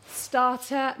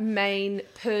 Starter, main,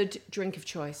 pud, drink of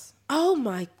choice. Oh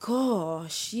my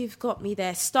gosh, you've got me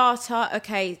there. Starter,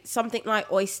 okay, something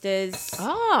like oysters.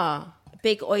 Ah.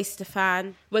 Big oyster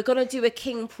fan. We're going to do a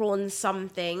king prawn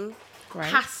something. Great.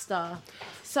 Pasta.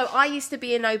 So I used to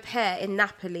be an au pair in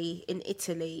Napoli, in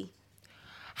Italy.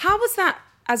 How was that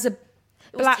as a It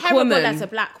was black terrible woman? as a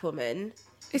black woman.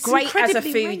 It's Great as a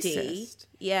incredibly foodie. racist.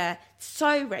 Yeah,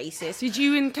 so racist. Did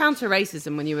you encounter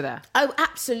racism when you were there? Oh,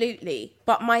 absolutely.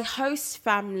 But my host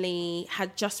family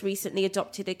had just recently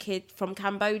adopted a kid from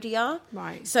Cambodia.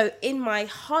 Right. So in my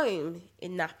home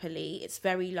in Napoli, it's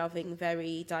very loving,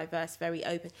 very diverse, very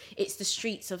open. It's the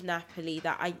streets of Napoli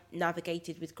that I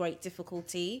navigated with great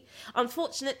difficulty.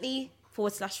 Unfortunately,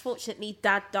 fortunately,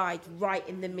 Dad died right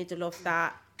in the middle of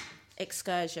that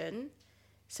excursion.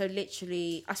 So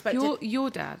literally, I spoke to... Your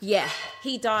dad? Yeah,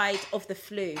 he died of the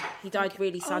flu. He died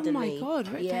really suddenly. Oh my God,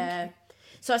 right, yeah. thank you.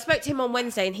 So I spoke to him on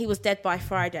Wednesday and he was dead by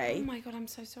Friday. Oh my God, I'm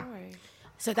so sorry.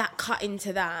 So that cut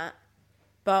into that.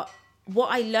 But what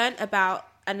I learnt about,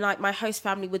 and like my host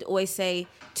family would always say,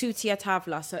 tutti a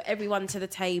tavola, so everyone to the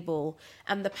table,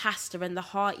 and the pasta and the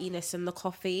heartiness and the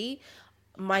coffee.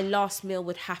 My last meal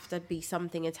would have to be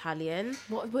something Italian.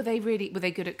 What were they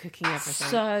good at cooking everything?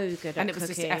 So good at And it was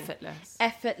cooking. just effortless.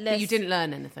 Effortless. But you didn't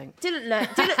learn anything. Didn't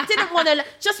want to learn.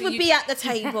 Just would be at the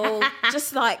table,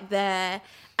 just like there.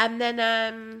 And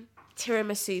then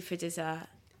tiramisu for dessert.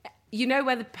 You know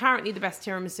where apparently the best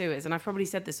tiramisu is, and I've probably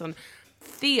said this on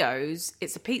Theo's.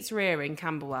 It's a pizzeria in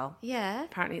Camberwell. Yeah.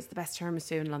 Apparently it's the best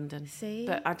tiramisu in London. See?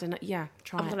 But I don't know. Yeah,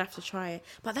 try I'm it. going to have to try it.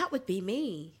 But that would be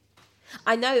me.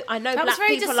 I know That black was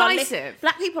very people decisive.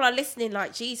 black people are listening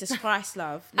like, Jesus Christ,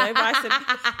 love. No rice and...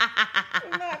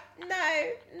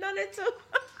 no, none at all.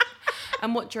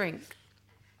 And what drink?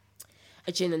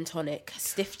 A gin and tonic,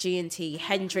 stiff G&T,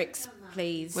 Hendrix,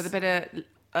 please. With a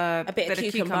bit of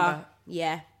cucumber.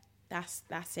 Yeah,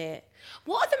 that's it.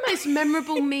 What are the most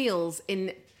memorable meals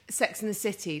in Sex and the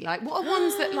City? Like, what are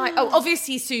ones that like? Oh,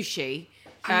 obviously sushi.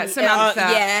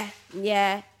 Samantha.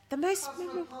 Yeah. The most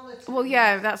memorable. Well,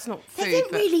 yeah, that's not food. They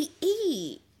didn't but really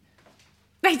eat.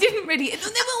 They didn't really. They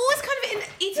were always kind of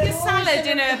eating a salad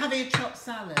in a. having a chopped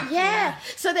salad. Yeah.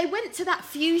 So they went to that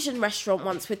fusion restaurant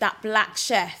once with that black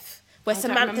chef where I don't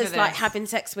remember Samantha's like this. having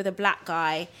sex with a black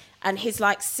guy and his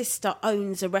like sister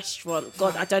owns a restaurant.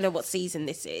 God, I don't know what season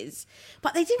this is.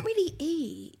 But they didn't really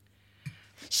eat.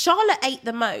 Charlotte ate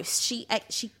the most. She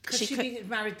cooked.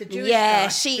 married the Jewish Yeah, guy.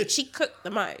 she cooked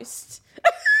the most.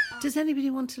 Does anybody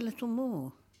want a little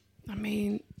more? I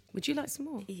mean, would you like some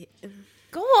more? Yeah.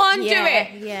 Go on, Yeah,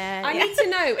 do it. yeah, I yeah. need to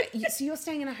know. So you're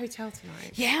staying in a hotel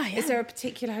tonight? Yeah, I Is am. there a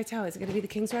particular hotel? Is it going to be the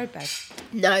King's Road bed?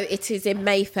 No, it is in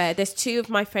Mayfair. There's two of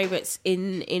my favourites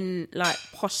in like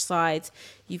posh sides.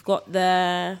 You've got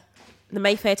the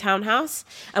Mayfair Townhouse,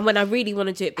 and when I really want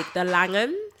to do it big, the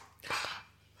Langham.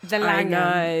 The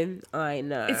Langham. I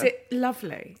know. Is it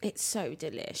lovely? It's so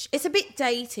delish. It's a bit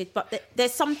dated, but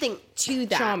there's something to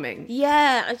that. Charming.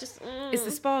 Yeah, I just... Is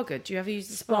the spa good? Do you ever use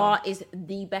the Spa spa? is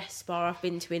the best spa I've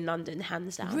been to in London,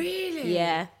 hands down. Really?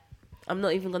 Yeah. I'm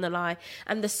not even going to lie.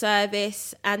 And the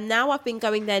service. And now I've been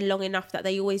going there long enough that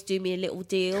they always do me a little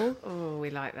deal. Oh,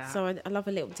 we like that. So I love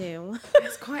a little deal.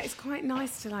 It's quite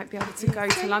nice to like be able to go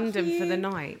to London for the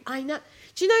night. I know.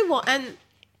 Do you know what? And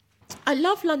I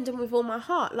love London with all my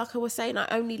heart. Like I was saying, I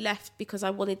only left because I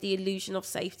wanted the illusion of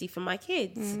safety for my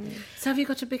kids. So have you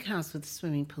got a big house with a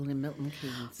swimming pool in Milton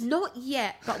Keynes? Not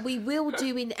yet, but we will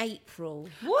do in April.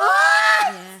 What?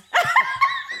 Yeah.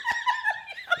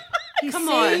 Come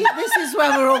on. This is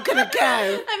where we're all going to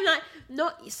go. I'm like,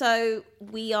 not so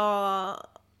we are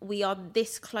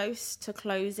this close to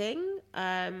closing.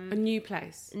 A new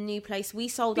place. New place. We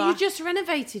sold But our you just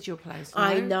renovated your place. No?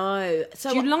 I know. So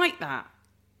Do you like that?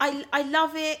 I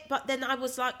love it, but then I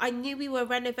was like, I knew we were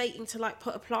renovating to like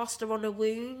put a plaster on a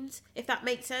wound, if that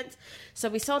makes sense. So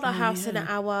we sold our house and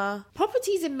our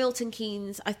properties in Milton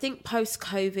Keynes. I think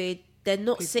post-COVID, they're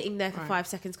not sitting there for 5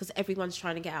 seconds because everyone's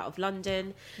trying to get out of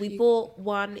London. We bought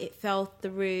one, it fell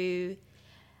through.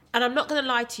 And I'm not going to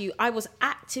lie to you, I was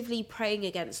actively praying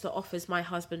against the offers my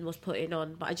husband was putting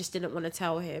on, but I just didn't want to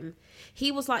tell him. He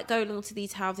was like going onto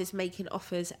these houses making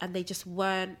offers and they just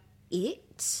weren't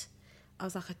it. I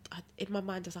was like, in my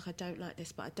mind, I was like, I don't like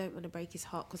this, but I don't want to break his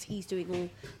heart because he's doing all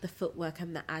the footwork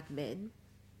and the admin.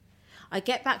 I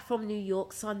get back from New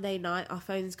York Sunday night, our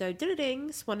phones go ding,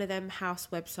 it's one of them house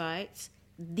websites.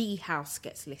 The house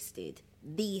gets listed.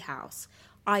 The house.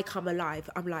 I come alive.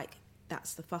 I'm like,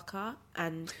 that's the fucker,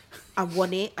 and I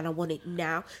want it, and I want it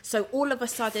now. So all of a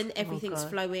sudden, everything's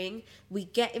flowing. We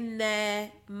get in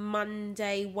there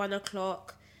Monday 1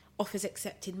 o'clock. Offers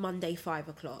accepted Monday 5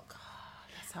 o'clock.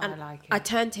 That's how And I like it. I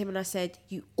turned to him and I said,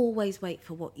 "You always wait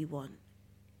for what you want.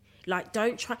 Like,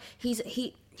 don't try."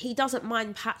 He doesn't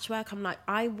mind patchwork. I'm like,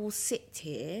 I will sit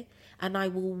here and I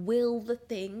will will the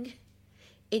thing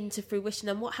into fruition.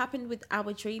 And what happened with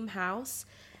our dream house?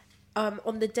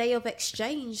 On the day of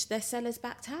exchange, their sellers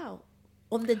backed out.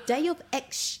 On the day of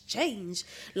exchange,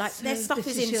 like So their stuff this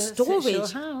is in is your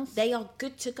storage. house. They are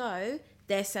good to go.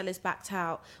 Their sellers backed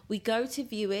out. We go to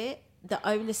view it. The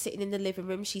owner's sitting in the living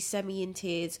room. She's semi in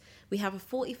tears. We have a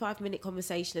 45-minute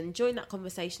conversation. And during that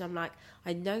conversation, I'm like,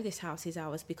 I know this house is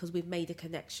ours because we've made a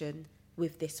connection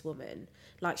with this woman.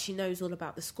 Like, she knows all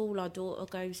about the school our daughter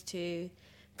goes to.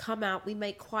 Come out, we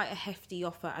make quite a hefty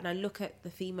offer, and I look at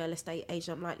the female estate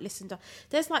agent. I'm like, listen,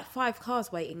 there's like 5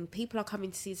 cars waiting. People are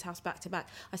coming to see this house back to back.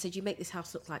 I said, you make this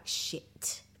house look like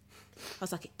shit. I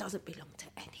was like, it doesn't belong to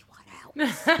anyone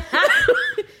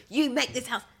else. You make this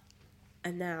house.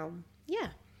 And now, yeah,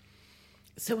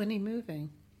 So when are you moving?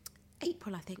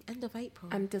 April, I think, end of April.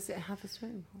 And does it have a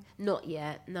swimming pool? Not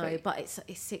yet, no, but it's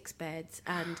 6 beds,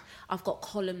 and I've got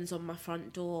columns on my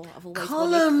front door. I've always wanted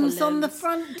Columns on the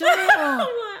front door.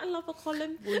 I love a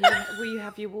column. Will you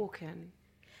have your walk-in?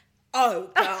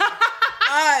 Oh, God.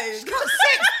 Oh, She's got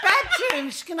 6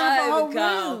 bedrooms. She's going to have a whole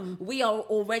girl. room. We are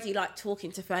already like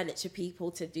talking to furniture people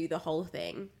to do the whole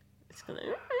thing. It's gonna.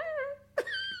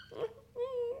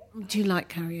 Do you like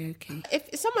karaoke?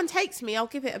 If someone takes me, I'll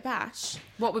give it a bash.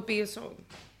 What would be your song?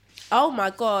 Oh my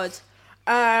God.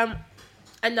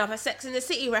 Another Sex and the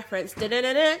City reference.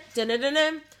 Dun-dun-dun-dun,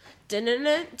 dun-dun-dun-dun,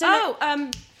 dun-dun-dun-dun. Oh,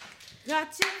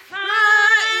 got to find.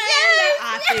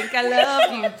 I think I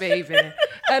love you, baby.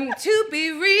 To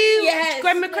be real. Yes.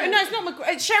 Gwen McCrae. No, it's not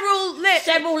McCrae. Cheryl Lynn.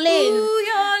 Cheryl Lynn. Ooh,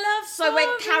 your love So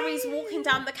when story. Carrie's walking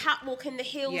down the catwalk in the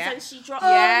hills Yeah. and she drops.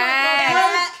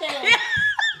 Yes. Oh my God.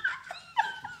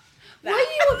 Were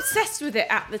you obsessed with it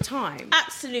at the time?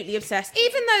 Absolutely obsessed.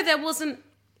 Even though there wasn't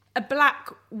a black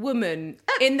woman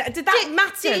in that, did that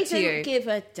matter to you? Didn't give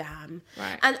a damn.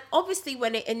 Right. And obviously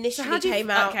when it initially do you, came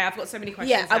out. Okay, I've got so many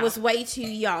questions. Yeah, I now. was way too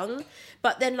young.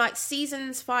 But then like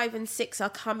seasons 5 and 6 are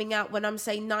coming out when I'm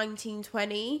saying 19,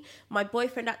 20. My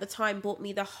boyfriend at the time bought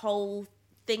me the whole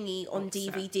thingy on Box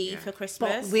set, DVD yeah. for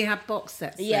Christmas. We had box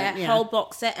sets. then, Yeah, whole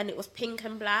box set, and it was pink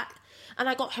and black. And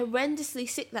I got horrendously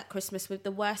sick that Christmas with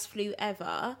the worst flu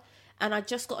ever. And I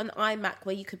just got an iMac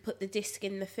where you could put the disc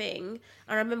in the thing.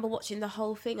 And I remember watching the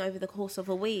whole thing over the course of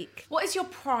a week. What is your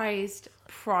prized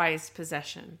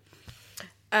possession?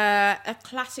 A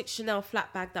classic Chanel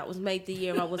flat bag that was made the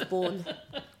year I was born.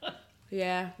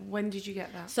 Yeah. When did you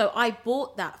get that? So I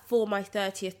bought that for my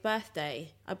 30th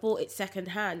birthday. I bought it second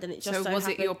hand, and it just So was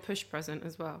happened... it your push present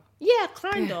as well? Yeah,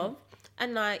 kind of.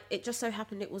 And like, it just so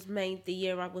happened it was made the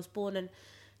year I was born, and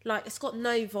like, it's got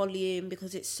no volume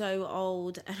because it's so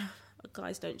old. And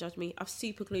guys, don't judge me. I've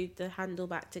super glued the handle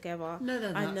back together. No,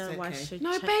 I that's know I okay. should.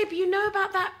 No, check. babe, you know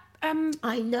about that.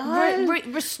 I know.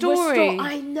 Restoring.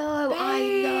 I know.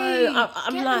 Babe,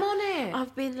 I'm get like, them on it.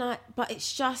 I've been like, but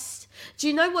it's just. Do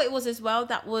you know what it was as well?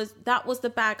 That was the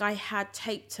bag I had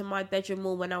taped to my bedroom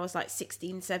wall when I was like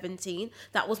 16, 17.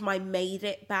 That was my made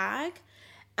it bag,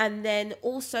 and then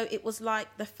also it was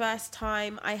like the first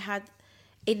time I had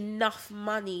enough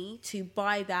money to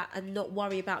buy that and not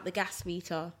worry about the gas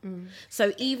meter.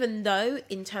 So even though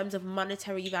in terms of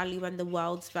monetary value and the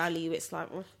world's value, it's like,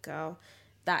 oh girl,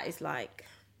 that is like,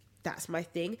 that's my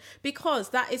thing, because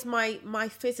that is my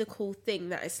physical thing,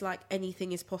 that it's like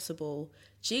anything is possible.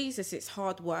 Jesus, it's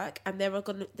hard work, and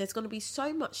there's gonna be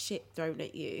so much shit thrown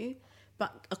at you.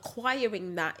 But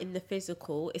acquiring that in the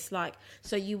physical, it's like,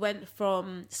 so you went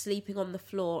from sleeping on the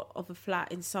floor of a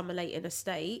flat in Summerleyton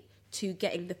Estate to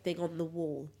getting the thing on the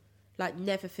wall. Like,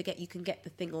 never forget you can get the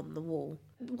thing on the wall.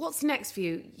 What's next for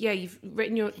you? Yeah, you've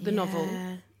written the novel,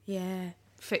 Yeah.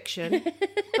 fiction,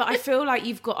 but I feel like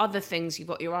you've got other things you've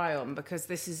got your eye on, because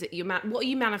this is what are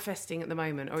you manifesting at the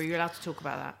moment, or are you allowed to talk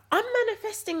about that? I'm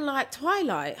manifesting like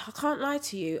Twilight. I can't lie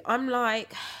to you. I'm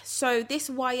like, so this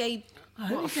YA...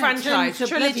 What, a franchise,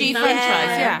 trilogy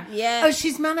franchise, yeah. Oh,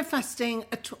 she's manifesting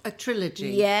a trilogy.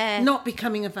 Yeah. Not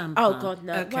becoming a vampire. Oh, God,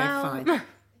 no. Okay, Well, fine.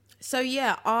 So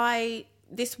yeah,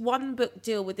 this one book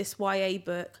deal with this YA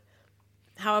book,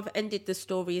 how I've ended the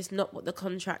story is not what the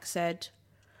contract said.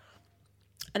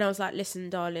 And I was like, listen,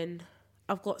 darling,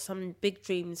 I've got some big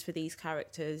dreams for these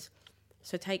characters.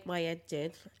 So take my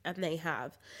ending, and they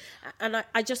have. And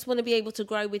I just want to be able to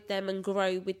grow with them and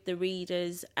grow with the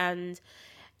readers. And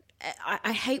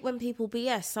I hate when people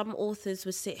BS. Some authors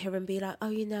would sit here and be like, oh,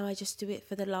 I just do it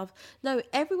for the love. No,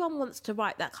 everyone wants to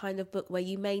write that kind of book where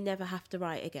you may never have to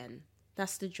write again.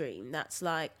 That's the dream. That's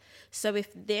like, so if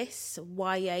this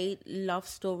YA love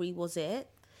story was it,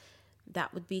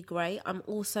 that would be great. I'm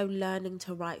also learning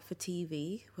to write for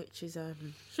TV, which is, Oh,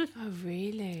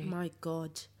 really? my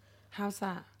God. How's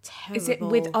that? Terrible. Is it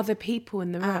with other people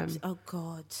in the room? Oh,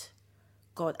 God.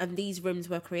 And these rooms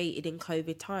were created in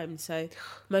COVID times, so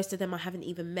most of them I haven't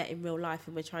even met in real life,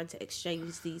 and we're trying to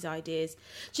exchange these ideas.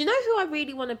 Do you know who I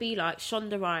really want to be like?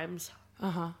 Shonda Rhimes.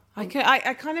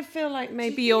 I kind of feel like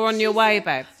maybe you're on your way,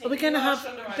 babe. Are we going to have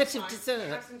a bit of dessert?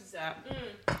 Have some dessert.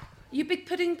 You big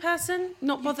pudding person?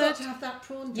 Not You've bothered? got to have that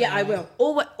prawn. Yeah, I will.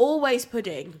 Always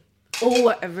pudding.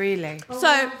 Oh, really? Oh, So,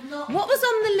 I've not- what was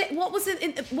on the what was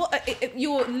it?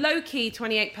 Your low key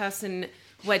 28 person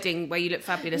wedding where you look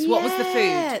fabulous? What was the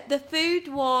food? The food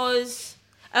was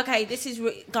okay. This is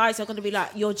guys are going to be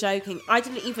like, you're joking. I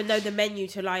didn't even know the menu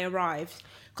till I arrived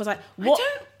because what?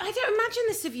 I don't imagine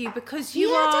this of you because you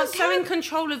Yeah, I are don't so care. in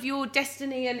control of your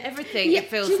destiny and everything. It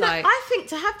feels do you know, like. I think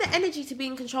to have the energy to be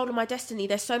in control of my destiny,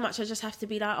 there's so much I just have to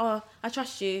be like, oh, I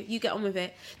trust you. You get on with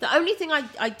it. The only thing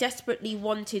I desperately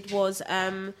wanted was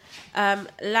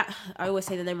I always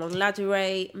say the name wrong.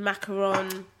 Ladurée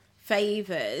macaron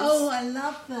favors. Oh, I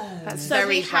love those. That's So very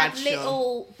we had Bradshaw.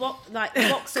 little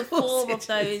box of four it of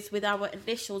those with our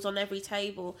initials on every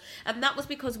table, and that was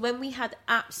because when we had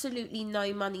absolutely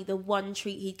no money, the one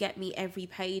treat he'd get me every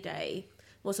payday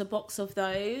was a box of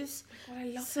those. Oh, I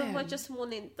love So them. I just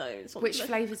wanted those. Which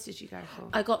flavours did you go for?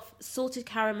 I got salted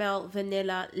caramel,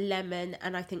 vanilla, lemon,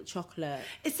 and I think chocolate.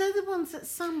 Is those the ones that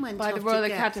Sam went By off the Royal to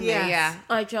get? Academy, Yes. yeah.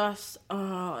 I just,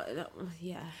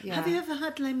 yeah. Have you ever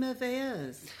had Les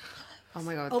Merveilleuses? Oh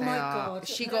my god! Oh they my are. God.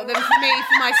 She got them for me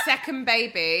for my second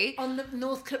baby. On the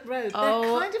Northcote Road. Oh,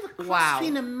 They're kind of a cross wow.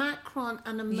 between a macaron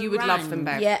and a meringue. You would love them,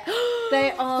 babe. Yeah.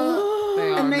 They are, They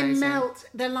are and they amazing. melt.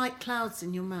 They're like clouds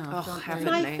in your mouth, Oh, aren't heaven.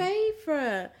 they? My Lovely.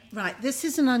 favourite. Right, this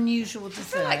is an unusual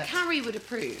dessert. I feel like Carrie would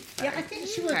approve. Yeah, I think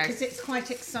she would Okay. because it's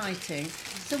quite exciting.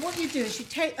 So what you do is you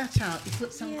take that out, you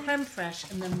put some creme fraiche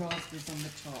and then raspberries on the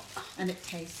top, and it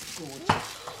tastes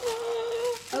gorgeous.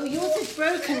 Oh, yours is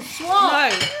broken. Swap.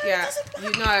 No, yeah,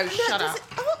 you know. Shut up.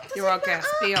 You're our guest.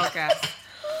 Be our guest.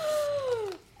 Oh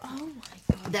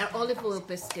my God. They're olive oil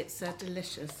biscuits. They're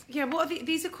delicious. Yeah, what are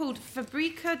these are called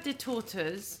Fabrica de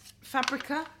Tortas.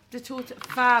 Fabrica de Torta.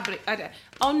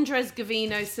 Andres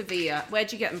Gavino Sevilla.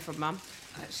 Where'd you get them from, Mum?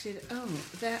 Actually,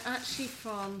 they're actually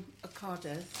from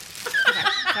Ocado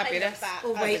Fabulous.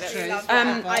 or Waitrose.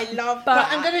 I love But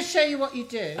that. I'm going to show you what you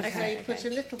do. So Okay, you put a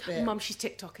little bit. Mum, she's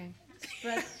TikToking.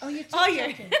 Spread. Oh, you're Are you?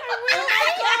 TikToking. Oh my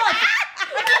God!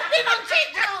 I've been on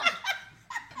TikTok.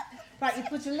 Right, you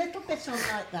put a little bit on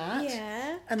like that.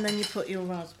 Yeah. And then you put your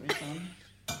raspberries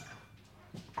on.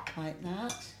 Like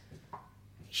that.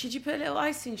 Should you put a little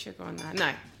icing sugar on there?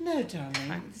 No. No, darling.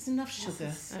 There's enough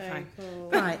sugar. Okay.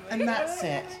 Right, and that's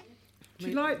it. Do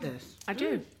you like this? I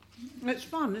do. It's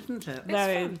fun, isn't it?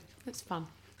 Very. Fun. It's fun.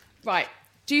 Right.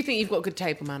 Do you think you've got good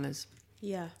table manners?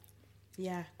 Yeah.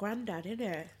 Yeah. Granddad,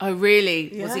 innit? Oh, really?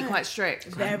 Was he Yeah. quite strict?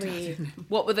 Very.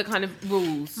 What were the kind of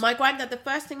rules? My granddad, the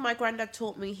first thing my granddad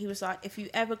taught me, he was like, if you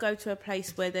ever go to a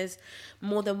place where there's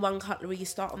more than one cutlery, you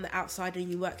start on the outside and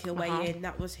you work your way in.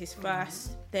 That was his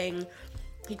first thing.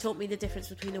 He taught me the difference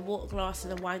between a water glass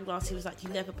and a wine glass. He was like, you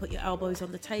never put your elbows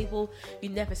on the table. You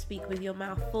never speak with your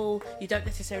mouth full. You don't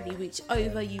necessarily reach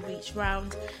over, you reach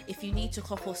round. If you need to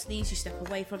cough or sneeze, you step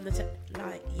away from the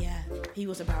yeah, he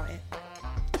was about it.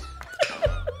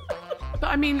 But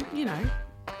I mean, you know,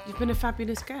 you've been a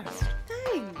fabulous guest.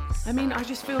 Thanks. I mean, I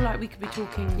just feel like we could be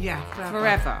talking forever.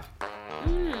 forever.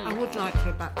 I would like to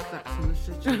go back to Sex and the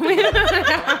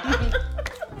City.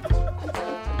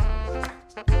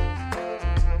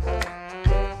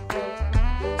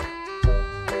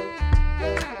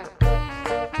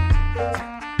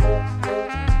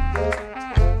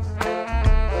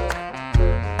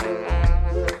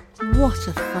 What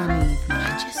a fun evening.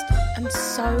 I'm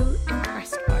so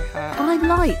impressed by her. I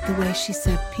like the way she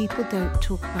said people don't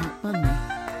talk about money.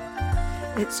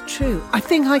 It's true. I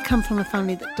think I come from a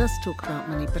family that does talk about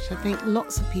money, but I think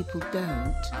lots of people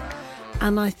don't.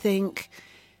 And I think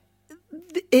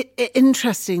it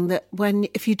interesting that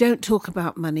if you don't talk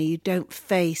about money, you don't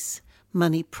face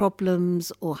money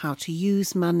problems or how to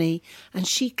use money. And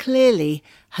she clearly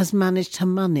has managed her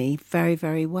money very,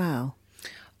 very well.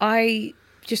 I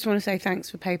just want to say thanks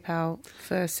for PayPal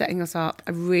for setting us up.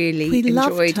 I really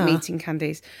enjoyed meeting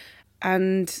Candice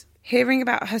and hearing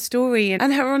about her story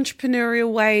and her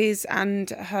entrepreneurial ways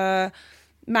and her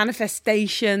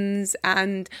manifestations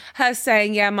and her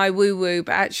saying, yeah, my woo-woo,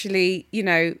 but actually, you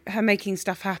know, her making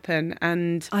stuff happen.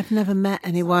 And I've never met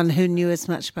anyone who knew as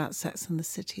much about Sex and the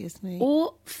City as me.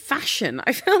 Or fashion.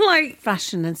 I feel like...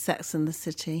 Fashion and Sex and the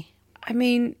City. I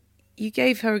mean, you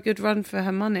gave her a good run for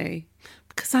her money.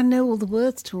 Because I know all the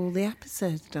words to all the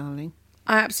episodes, darling.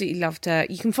 I absolutely loved her.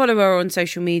 You can follow her on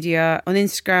social media, on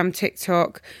Instagram,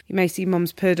 TikTok. You may see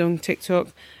Mum's Pud on TikTok.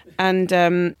 And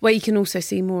where you can also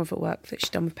see more of her work that she's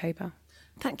done with PayPal.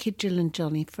 Thank you, Jill and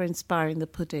Johnny, for inspiring the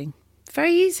pudding.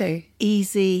 Very easy.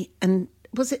 Easy. And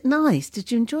was it nice?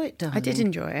 Did you enjoy it, darling? I did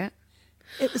enjoy it.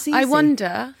 It was easy. I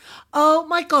wonder... Oh,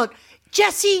 my God.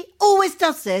 Jessie always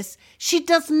does this. She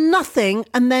does nothing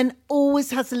and then always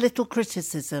has a little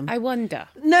criticism. I wonder.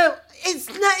 No,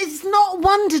 it's not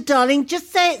wonder, darling.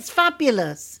 Just say it's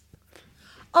fabulous.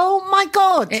 Oh, my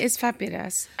God. It is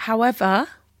fabulous. However...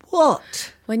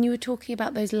 What? When you were talking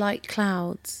about those light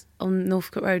clouds on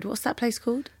Northcote Road, what's that place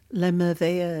called? Les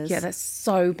Merveilleuses. Yeah, that's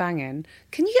so banging.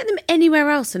 Can you get them anywhere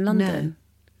else in London? No.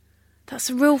 That's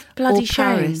a real bloody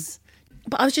shame. Paris.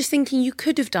 But I was just thinking you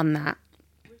could have done that.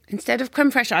 Instead of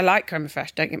creme fraiche, I like creme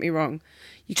fraiche, don't get me wrong.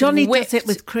 Johnny does it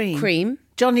with cream. Cream.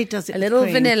 Johnny does it with cream. A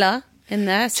little vanilla in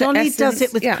there. Johnny does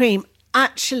it with cream.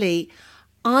 Actually,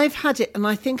 I've had it, and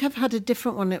I think I've had a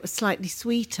different one. It was slightly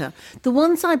sweeter. The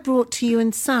ones I brought to you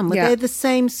and Sam, were they the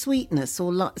same sweetness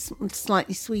or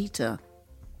slightly sweeter?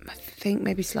 I think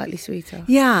maybe slightly sweeter.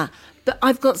 Yeah, but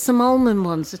I've got some almond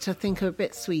ones that I think are a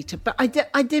bit sweeter. But I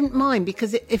didn't mind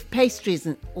because if pastry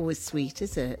isn't always sweet,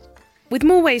 is it? With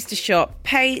more ways to shop,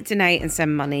 pay, donate and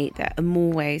send money, there are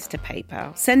more ways to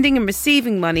PayPal. Sending and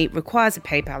receiving money requires a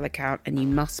PayPal account and you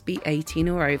must be 18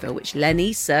 or over, which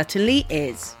Lenny certainly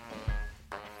is.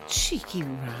 Cheeky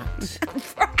rat.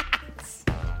 Rats.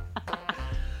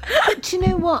 But you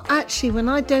know what? Actually, when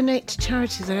I donate to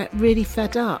charities, I get really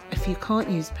fed up if you can't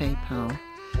use PayPal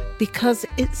because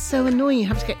it's so annoying. You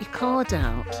have to get your card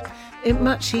out. It's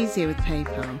much easier with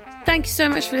PayPal. Thank you so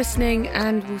much for listening,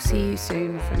 and we'll see you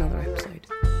soon for another episode.